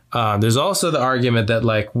 There's also the argument that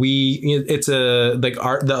like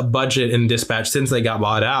the budget in Dispatch since they got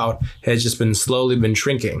bought out has just slowly been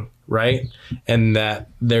shrinking, right? And that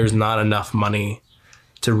there's not enough money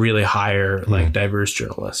to really hire like diverse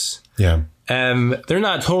journalists. Yeah. And they're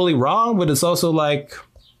not totally wrong, but it's also like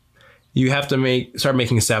you have to start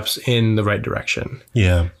making steps in the right direction.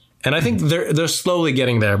 Yeah. And I think they're slowly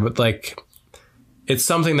getting there, but like it's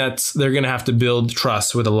something they're going to have to build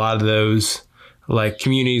trust with a lot of those like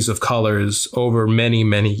communities of colors over many,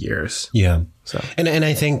 many years. Yeah. So and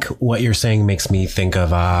I think what you're saying makes me think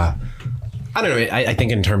of I don't know. I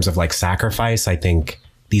think in terms of like sacrifice, I think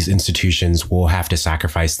these institutions will have to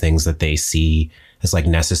sacrifice things that they see as like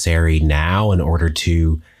necessary now in order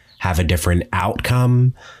to have a different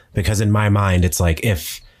outcome. Because in my mind, it's like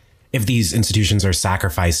if if these institutions are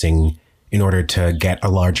sacrificing in order to get a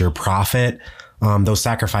larger profit, those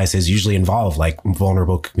sacrifices usually involve like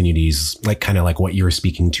vulnerable communities, like kind of like what you were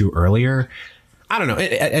speaking to earlier. I don't know.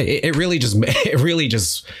 It really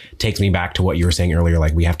just takes me back to what you were saying earlier.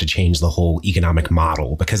 Like we have to change the whole economic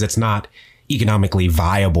model because it's not economically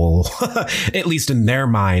viable, at least in their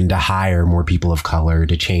mind, to hire more people of color,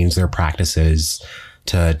 to change their practices,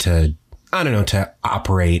 to I don't know, to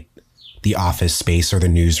operate the office space or the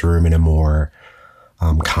newsroom in a more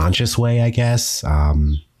conscious way, I guess.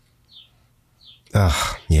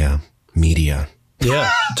 Yeah, media.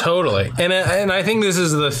 Yeah, totally. And I think this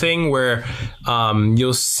is the thing where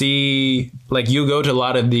you'll see, like, you go to a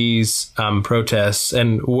lot of these protests,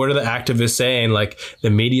 and what are the activists saying? Like,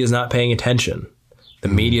 the media is not paying attention. The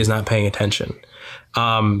media is not paying attention.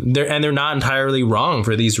 They're not entirely wrong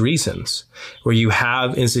for these reasons, where you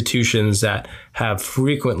have institutions that have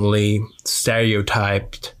frequently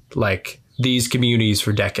stereotyped, like, these communities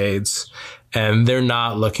for decades, and they're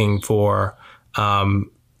not looking for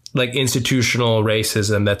like institutional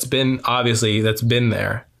racism that's been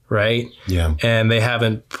there, right? Yeah. And they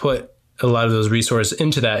haven't put a lot of those resources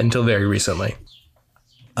into that until very recently.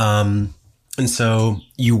 And so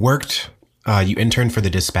you interned for the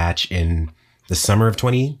Dispatch in the summer of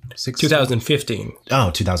 2015.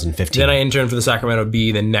 Oh, 2015. Then I interned for the Sacramento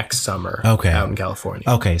Bee the next summer. Okay. Out in California.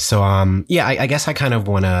 Okay. So, I guess I kind of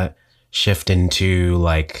want to shift into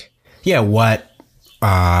like, what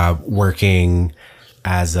working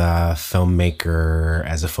as a filmmaker,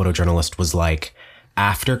 as a photojournalist was like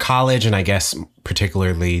after college, and I guess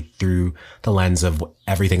particularly through the lens of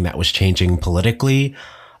everything that was changing politically.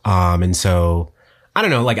 And so I don't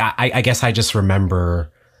know, like I guess I just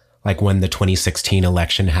remember like when the 2016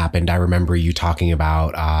 election happened, I remember you talking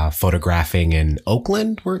about photographing in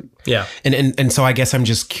Oakland. Yeah. And so I guess I'm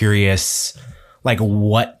just curious, like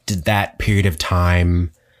what did that period of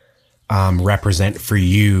time represent for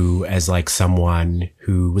you as like someone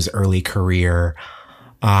who was early career?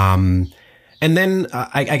 And then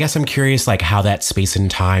I guess I'm curious like how that space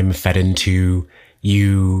and time fed into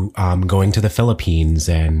you going to the Philippines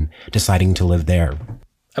and deciding to live there.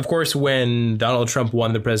 Of course, when Donald Trump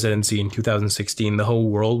won the presidency in 2016, the whole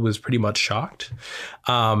world was pretty much shocked.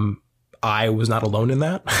 I was not alone in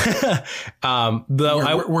that.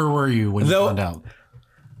 Where were you when you found out?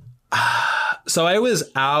 So I was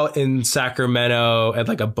out in Sacramento at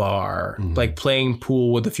like a bar, like playing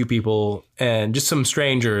pool with a few people and just some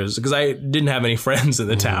strangers because I didn't have any friends in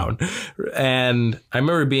the town. And I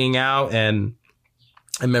remember being out, and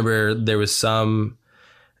I remember there were some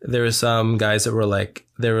guys that were like,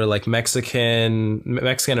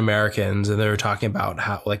 Mexican Americans, and they were talking about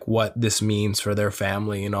how, like, what this means for their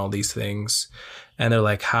family and all these things. And they're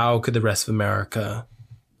like, how could the rest of America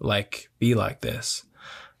like be like this?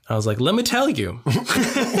 I was like, let me tell you,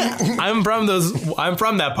 I'm from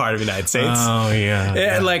that part of the United States. Oh,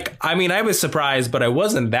 yeah. Like, I mean, I was surprised, but I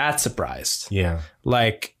wasn't that surprised. Yeah.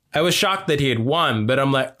 Like, I was shocked that he had won, but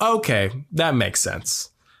I'm like, okay, that makes sense.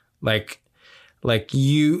 Like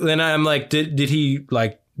you, then I'm like,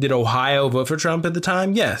 did Ohio vote for Trump at the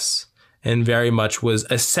time? Yes. And very much was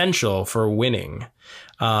essential for winning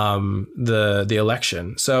the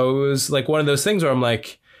election. So it was like one of those things where I'm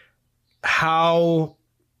like, how,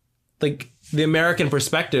 like, the American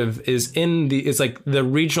perspective is it's like the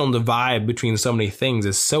regional divide between so many things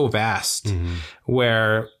is so vast,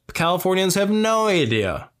 where Californians have no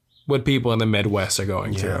idea what people in the Midwest are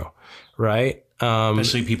going through, right?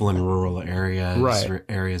 Especially people in rural areas, right.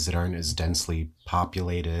 Areas that aren't as densely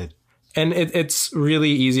populated. And it's really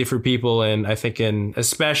easy for people, and I think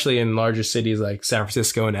especially in larger cities like San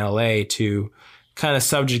Francisco and LA, to kind of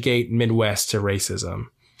subjugate Midwest to racism.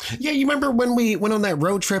 Yeah, you remember when we went on that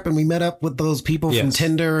road trip and we met up with those people from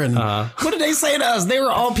Tinder, and what did they say to us? They were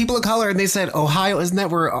all people of color, and they said, Ohio, isn't that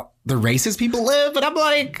where the racist people live? And I'm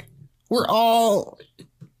like, we're all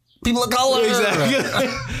people of color. Exactly.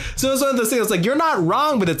 So it's one of those things, like, you're not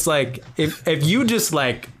wrong, but it's like, if you just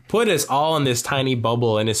like put us all in this tiny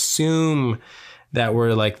bubble and assume that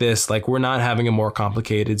we're like this, like, we're not having a more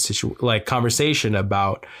complicated conversation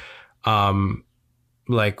about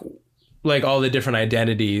like all the different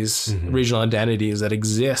identities, regional identities that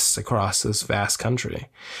exist across this vast country,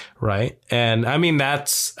 right? And I mean, I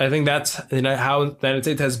think that's how the United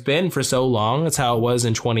States has been for so long. It's how it was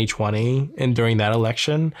in 2020 and during that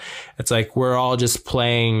election. It's like we're all just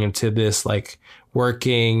playing into this like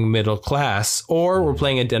working middle class, or we're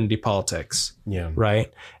playing identity politics,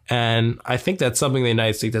 right? And I think that's something the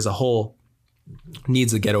United States as a whole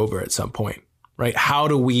needs to get over at some point. Right? How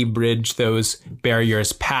do we bridge those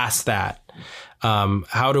barriers past that?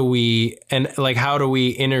 How do we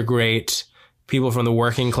integrate people from the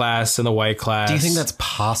working class and the white class? Do you think that's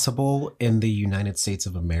possible in the United States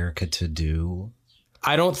of America to do?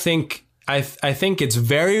 I don't think. I think it's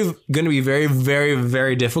going to be very, very,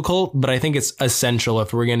 very difficult, but I think it's essential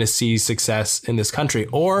if we're going to see success in this country,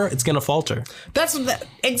 or it's going to falter.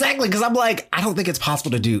 Exactly, because I'm like, I don't think it's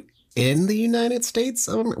possible to do in the United States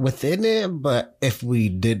within it, but if we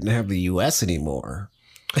didn't have the U.S. anymore.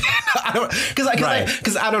 I don't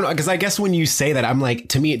know, because I guess when you say that, I'm like,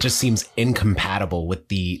 to me, it just seems incompatible with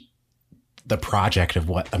the project of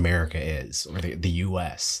what America is, or the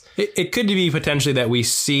U.S. It could be potentially that we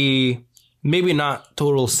see maybe not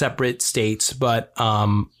total separate states, but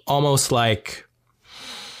almost like,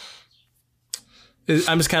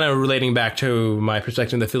 I'm just kind of relating back to my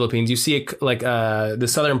perspective in the Philippines. You see it like the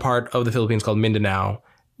southern part of the Philippines called Mindanao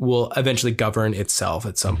will eventually govern itself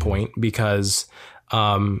at some point, because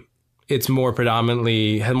it's has more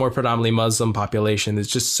predominantly Muslim population. It's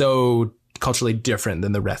just so culturally different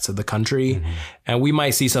than the rest of the country. And we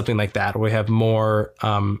might see something like that, where we have more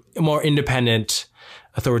independent,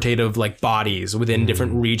 authoritative like bodies within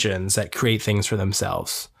different regions that create things for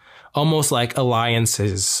themselves, almost like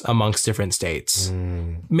alliances amongst different states.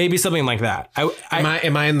 Maybe something like that.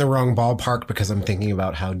 Am I in the wrong ballpark because I'm thinking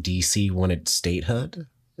about how DC wanted statehood?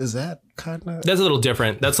 Is that kind of... That's a little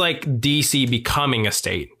different. That's like DC becoming a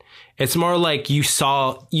state. It's more like you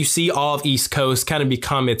see all of East Coast kind of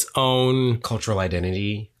become its own cultural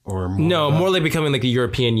identity, or more like becoming like a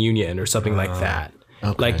European Union or something like that.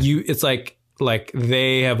 Okay. Like it's like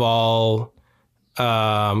they have all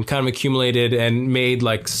kind of accumulated and made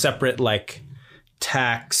like separate like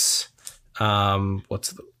tax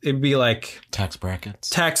it'd be like tax brackets,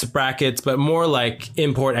 but more like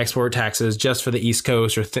import export taxes just for the East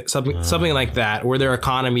Coast, or something like that, where their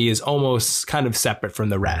economy is almost kind of separate from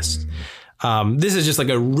the rest. This is just like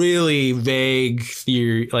a really vague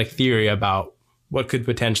theory about what could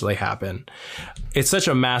potentially happen. It's such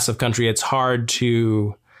a massive country. It's hard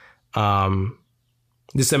to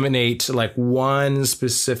disseminate like one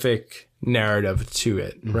specific narrative to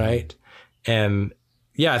it. Right. And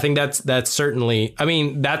yeah, I think that's certainly, I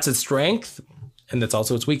mean, that's its strength, and that's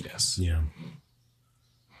also its weakness. Yeah.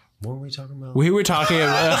 What were we talking about? We were talking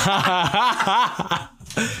about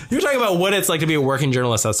you were talking about what it's like to be a working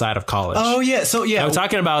journalist outside of college. Oh yeah, so yeah, I'm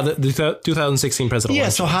talking about the 2016 presidential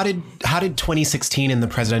election. So how did 2016 in the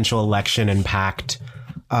presidential election impact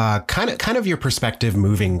kind of your perspective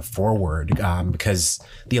moving forward? Because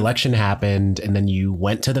the election happened, and then you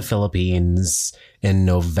went to the Philippines in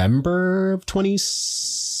November of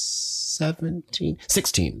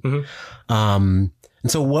 16.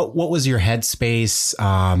 And so what was your headspace?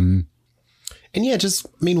 And yeah, just,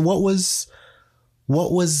 I mean, what was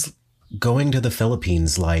going to the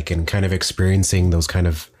Philippines like, and kind of experiencing those kind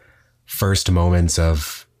of first moments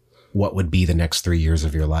of what would be the next 3 years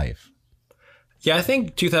of your life? Yeah, I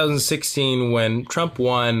think 2016, when Trump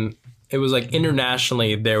won, it was like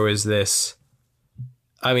internationally there was this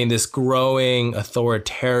growing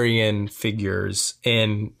authoritarian figures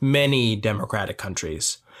in many democratic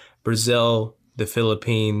countries. Brazil, the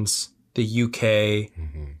Philippines, the UK, I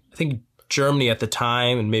think Germany at the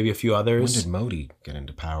time, and maybe a few others. When did Modi get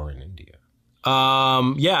into power in India?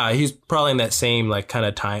 Yeah, he's probably in that same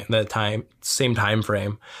same time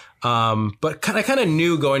frame. But I kind of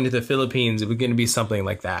knew going to the Philippines it was going to be something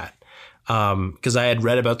like that. Because I had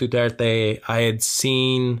read about Duterte. I had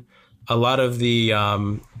seen a lot of the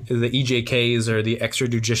EJKs, or the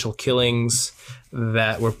extrajudicial killings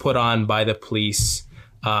that were put on by the police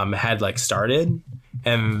had like started,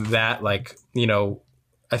 and that I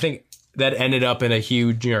think that ended up in a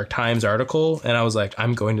huge New York Times article, and I was like,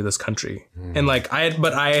 I'm going to this country. And like I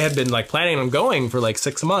had been like planning on going for like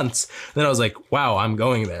 6 months. And then I was like, wow, I'm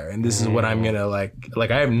going there, and this is what I'm gonna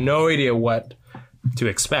like I have no idea what to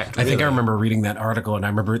expect. Really. I think I remember reading that article, and I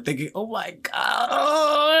remember thinking, oh my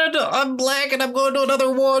God, I'm black and I'm going to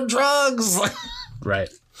another war on drugs. Right.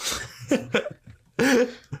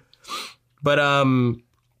 But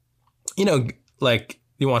like,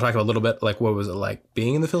 you want to talk about a little bit like what was it like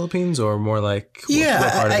being in the Philippines, or more like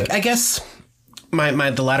what part of it? I guess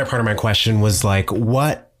the latter part of my question was like,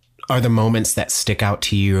 what are the moments that stick out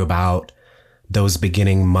to you about those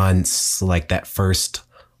beginning months, like that first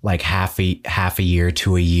like half a year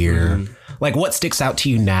to a year? Like, what sticks out to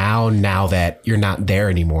you now that you're not there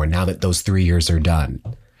anymore, now that those 3 years are done?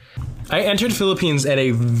 I entered Philippines at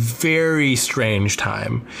a very strange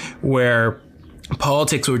time where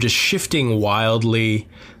politics were just shifting wildly.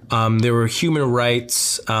 There were human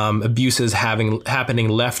rights abuses happening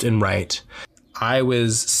left and right. I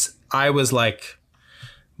was like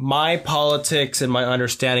my politics and my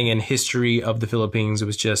understanding and history of the Philippines, it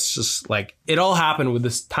was just like, it all happened with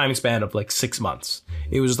this time span of like 6 months.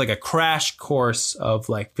 It was like a crash course of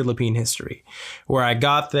like Philippine history, where I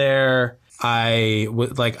got there. I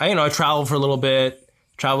traveled for a little bit,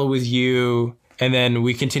 traveled with you, and then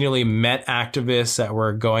we continually met activists that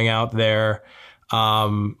were going out there,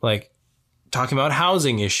 like talking about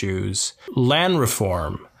housing issues, land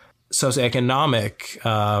reform,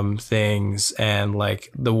 socioeconomic things, and like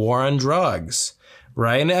the war on drugs,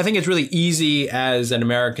 right? And I think it's really easy as an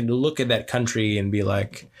American to look at that country and be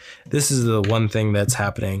like, this is the one thing that's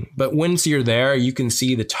happening. But once you're there, you can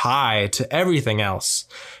see the tie to everything else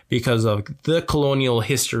because of the colonial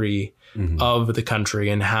history of the country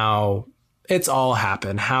and how it's all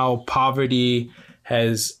happened, how poverty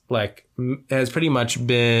has pretty much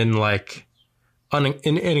been like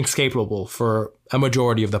inescapable for a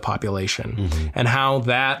majority of the population, and how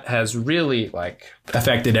that has really like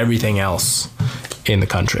affected everything else in the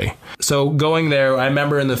country. So going there, I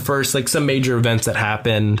remember in the first, like some major events that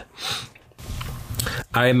happened,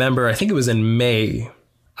 I remember, I think it was in May,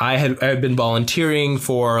 I had been volunteering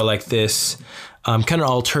for like this kind of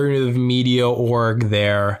alternative media org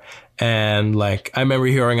there. And like, I remember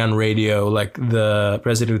hearing on radio, like the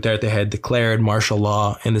President Duterte had declared martial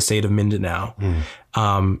law in the state of Mindanao,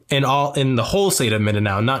 and in the whole state of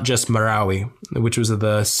Mindanao, not just Marawi, which was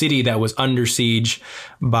the city that was under siege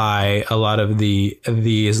by a lot of the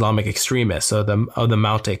Islamic extremists of the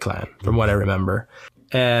Maute clan, from what I remember.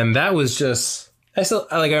 And that was just,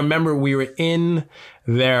 I remember we were in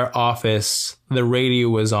their office, the radio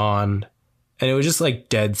was on, and it was just like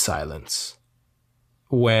dead silence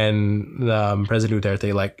when President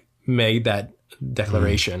Duterte like made that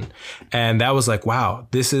declaration. And that was like, wow,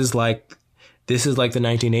 this is like the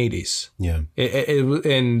 1980s. Yeah.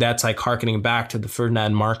 And that's like harkening back to the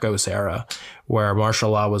Ferdinand Marcos era where martial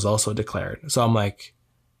law was also declared. So I'm like,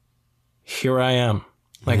 here I am.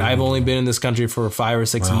 Like, I've only been in this country for 5 or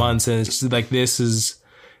 6 months, and it's just like, this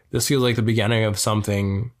feels like the beginning of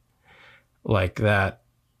something like that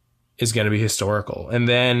is going to be historical. And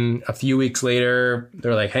then a few weeks later,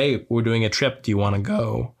 they're like, hey, we're doing a trip. Do you want to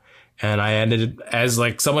go? And I ended as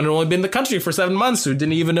like someone who only been in the country for 7 months who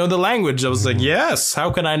didn't even know the language. I was like, yes,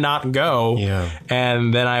 how can I not go? Yeah.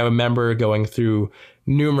 And then I remember going through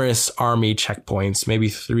numerous army checkpoints, maybe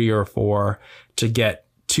 3 or 4, to get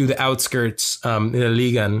to the outskirts in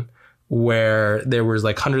Iligan, where there was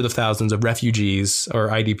like hundreds of thousands of refugees or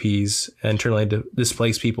IDPs, internally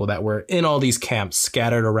displaced people that were in all these camps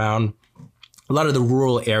scattered around a lot of the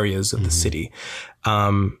rural areas of the city.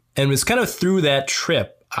 And it was kind of through that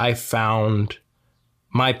trip, I found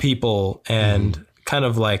my people and kind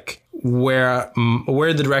of like where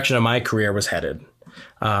the direction of my career was headed.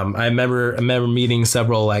 I remember meeting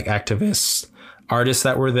several like activists, artists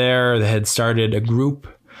that were there. They had started a group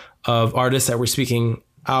of artists that were speaking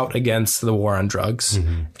out against the war on drugs,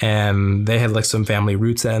 and they had like some family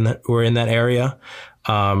roots that were in that area,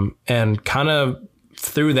 and kind of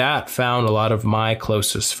through that found a lot of my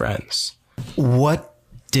closest friends. What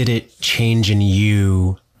did it change in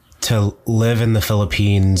you to live in the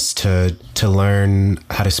Philippines, to learn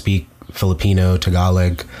how to speak Filipino,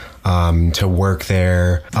 Tagalog, to work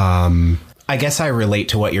there? I guess I relate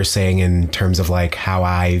to what you're saying in terms of like how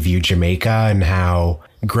I view Jamaica, and how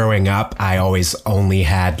growing up, I always only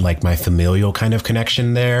had like my familial kind of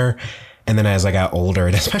connection there. And then as I got older,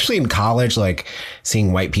 and especially in college, like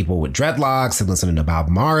seeing white people with dreadlocks and listening to Bob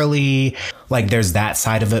Marley, like there's that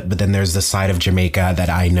side of it. But then there's the side of Jamaica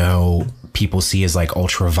that I know people see as like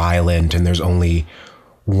ultra violent, and there's only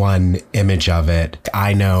one image of it.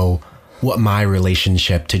 I know what my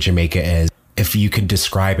relationship to Jamaica is. If you could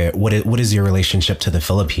describe it, what is your relationship to the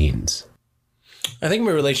Philippines? I think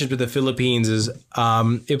my relationship with the Philippines is, it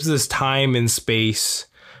was this time and space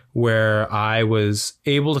where I was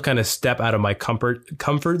able to kind of step out of my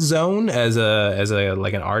comfort zone as a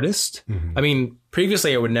like an artist. I mean,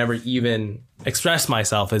 previously I would never even express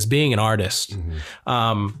myself as being an artist.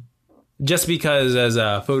 Just because as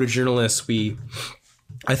a photojournalist,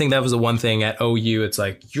 I think that was the one thing at OU. It's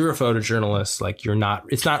like, you're a photojournalist. Like you're not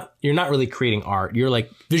really creating art. You're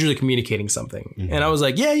like visually communicating something. And I was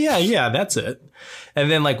like, yeah, that's it. And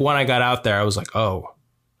then like when I got out there, I was like, oh,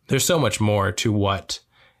 there's so much more to what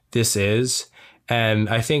this is. And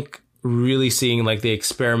I think really seeing like the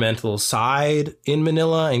experimental side in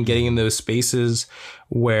Manila and getting in those spaces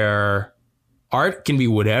where art can be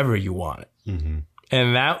whatever you want.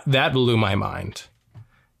 And that blew my mind.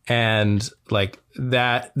 And like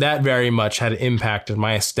that very much had an impact on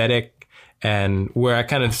my aesthetic and where I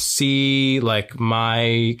kind of see like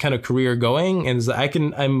my kind of career going, and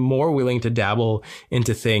I'm more willing to dabble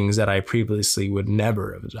into things that I previously would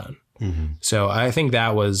never have done. So I think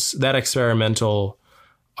that experimental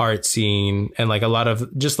art scene, and like a lot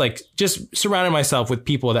of just surrounding myself with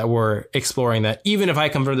people that were exploring that, even if I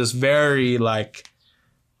come from this very like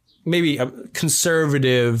maybe a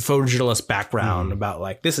conservative photojournalist background about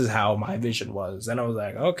like, this is how my vision was. And I was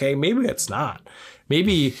like, okay, maybe it's not.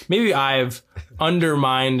 Maybe I've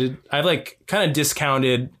like kind of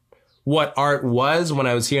discounted what art was when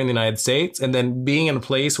I was here in the United States. And then being in a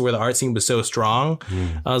place where the art scene was so strong,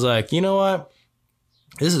 I was like, you know what?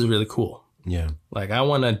 This is really cool. Yeah. Like, I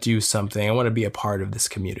want to do something. I want to be a part of this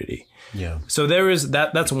community. Yeah. So there is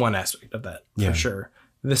that's one aspect of that for sure.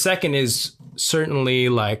 The second is certainly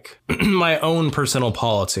like my own personal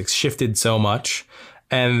politics shifted so much,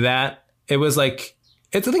 and that it was like,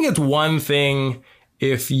 I think it's one thing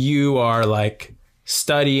if you are like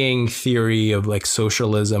studying theory of like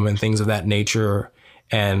socialism and things of that nature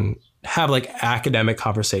and have like academic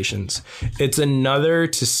conversations. It's another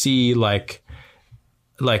to see like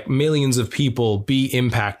millions of people be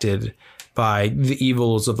impacted by the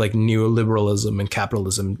evils of like neoliberalism and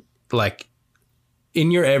capitalism, like in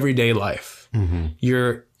your everyday life.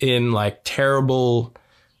 You're in like terrible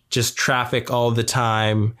just traffic all the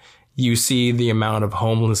time. You see the amount of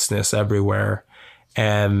homelessness everywhere,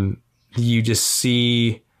 and you just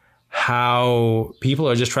see how people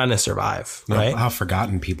are just trying to survive, right? How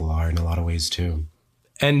forgotten people are in a lot of ways too.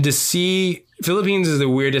 And to see Philippines is the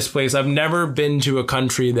weirdest place. I've never been to a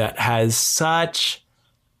country that has such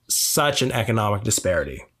an economic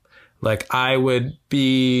disparity. Like I would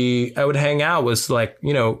hang out with like,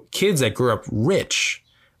 you know, kids that grew up rich,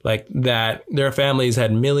 like that their families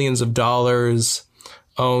had millions of dollars,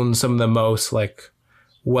 owned some of the most like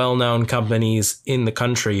well-known companies in the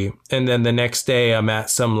country. And then the next day I'm at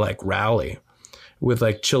some like rally with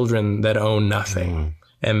like children that own nothing.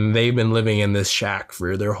 And they've been living in this shack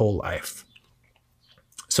for their whole life.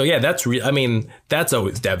 So yeah, that's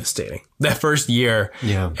always devastating. That first year.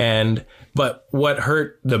 Yeah. But what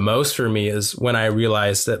hurt the most for me is when I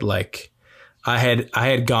realized that like I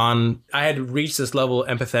had reached this level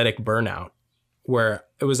of empathetic burnout where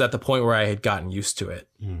it was at the point where I had gotten used to it.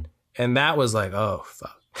 And that was like, oh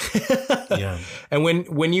fuck. Yeah. And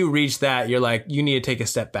when you reach that, you're like, you need to take a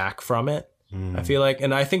step back from it. I feel like,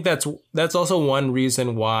 and I think that's also one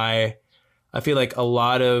reason why I feel like a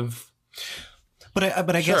lot of, but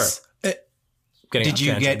I guess, did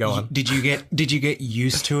you get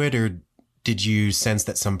used to it, or did you sense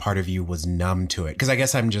that some part of you was numb to it? Because I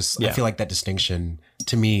guess I feel like that distinction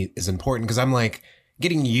to me is important, because I'm like,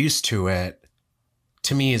 getting used to it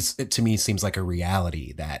to me seems like a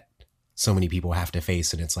reality that so many people have to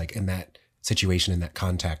face, and it's like in that situation, in that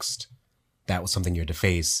context, that was something you had to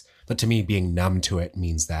face. But to me, being numb to it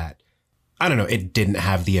means that, I don't know, it didn't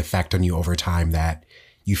have the effect on you over time that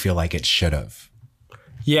you feel like it should have.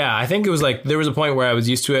 Yeah, I think it was like there was a point where I was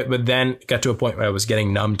used to it, but then it got to a point where I was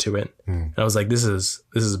getting numb to it. And I was like, this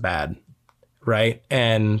is bad, right?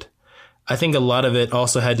 And I think a lot of it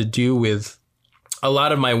also had to do with a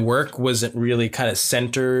lot of my work wasn't really kind of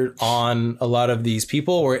centered on a lot of these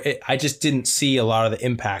people, or I just didn't see a lot of the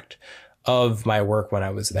impact of my work when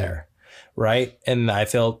I was there, right? And I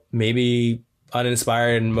felt maybe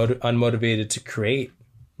uninspired and unmotivated to create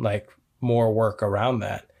like more work around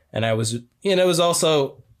that. And I was, you know, it was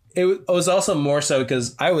also more so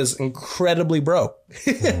because I was incredibly broke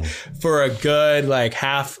for a good like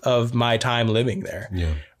half of my time living there.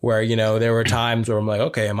 Yeah. Where, you know, there were times where I'm like,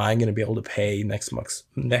 okay, am I going to be able to pay next month's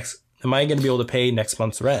rent?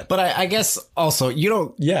 But I guess also you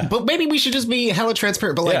don't. Yeah. But maybe we should just be hella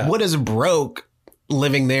transparent. But like, what does broke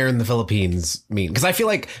living there in the Philippines mean? Because I feel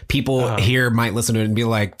like people here might listen to it and be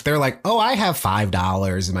like, they're like, oh, I have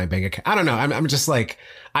 $5 in my bank account. I don't know. I'm just like,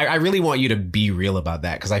 I really want you to be real about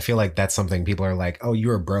that, because I feel like that's something people are like, oh,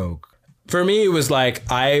 you're broke. For me, it was like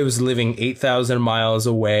I was living 8,000 miles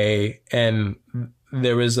away, and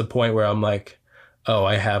there was a point where I'm like, oh,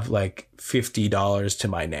 I have like $50 to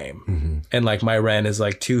my name, and like my rent is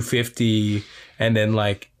like $250, and then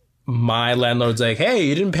like my landlord's like, hey,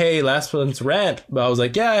 you didn't pay last month's rent. But I was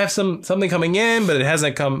like, yeah, I have something coming in, but it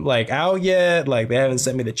hasn't come like out yet. Like they haven't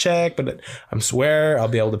sent me the check, but I swear I'll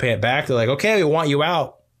be able to pay it back. They're like, okay, we want you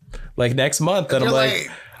out like next month. And I'm like,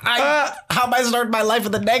 how am I starting my life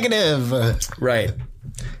with a negative? Right.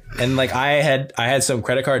 And like I had some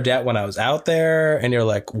credit card debt when I was out there, and you're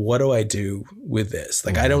like, what do I do with this?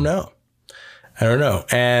 Like, I don't know.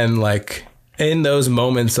 And like, in those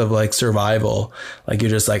moments of like survival, like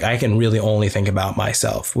you're just like, I can really only think about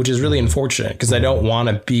myself, which is really unfortunate because I didn't want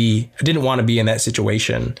to be in that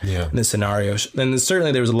situation, in this scenario. And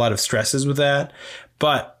certainly there was a lot of stresses with that,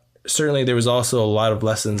 but certainly there was also a lot of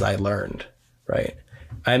lessons I learned, right?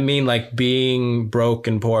 I mean, like being broke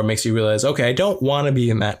and poor makes you realize, okay, I don't want to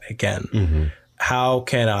be in that again. How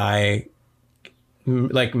can I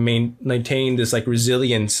like maintain this like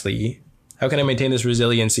resiliency? How can I maintain this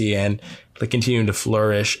resiliency and like continue to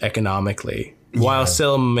flourish economically while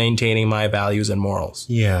still maintaining my values and morals?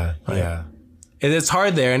 Yeah. Right? Yeah. And it's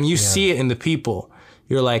hard there. And you see it in the people.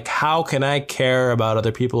 You're like, how can I care about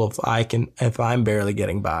other people if I'm barely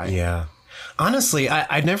getting by? Yeah. Honestly,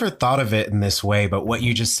 I never thought of it in this way, but what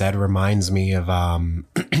you just said reminds me of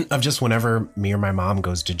of just whenever me or my mom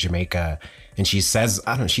goes to Jamaica and she says,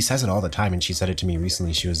 she says it all the time. And she said it to me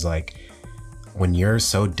recently. She was like, when you're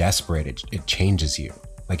so desperate, it changes you.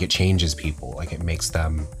 Like it changes people. Like it makes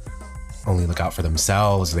them only look out for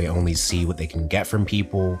themselves. They only see what they can get from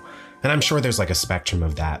people. And I'm sure there's like a spectrum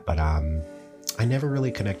of that, but I never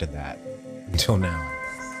really connected that until now.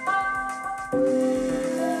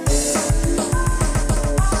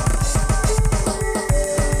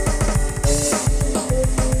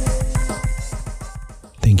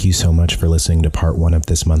 Thank you so much for listening to part 1 of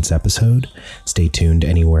this month's episode. Stay tuned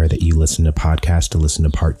anywhere that you listen to podcasts to listen to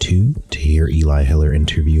part 2 to hear Eli Hiller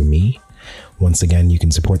interview me. Once again, you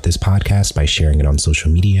can support this podcast by sharing it on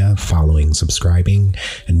social media, following, subscribing,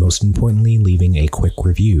 and most importantly, leaving a quick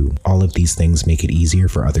review. All of these things make it easier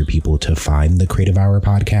for other people to find the Creative Hour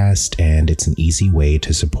podcast, and it's an easy way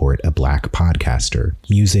to support a Black podcaster.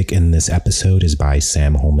 Music in this episode is by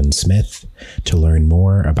Sam Holman Smith. To learn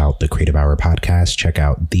more about the Creative Hour podcast, check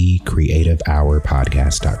out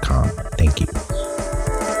thecreativehourpodcast.com. Thank you.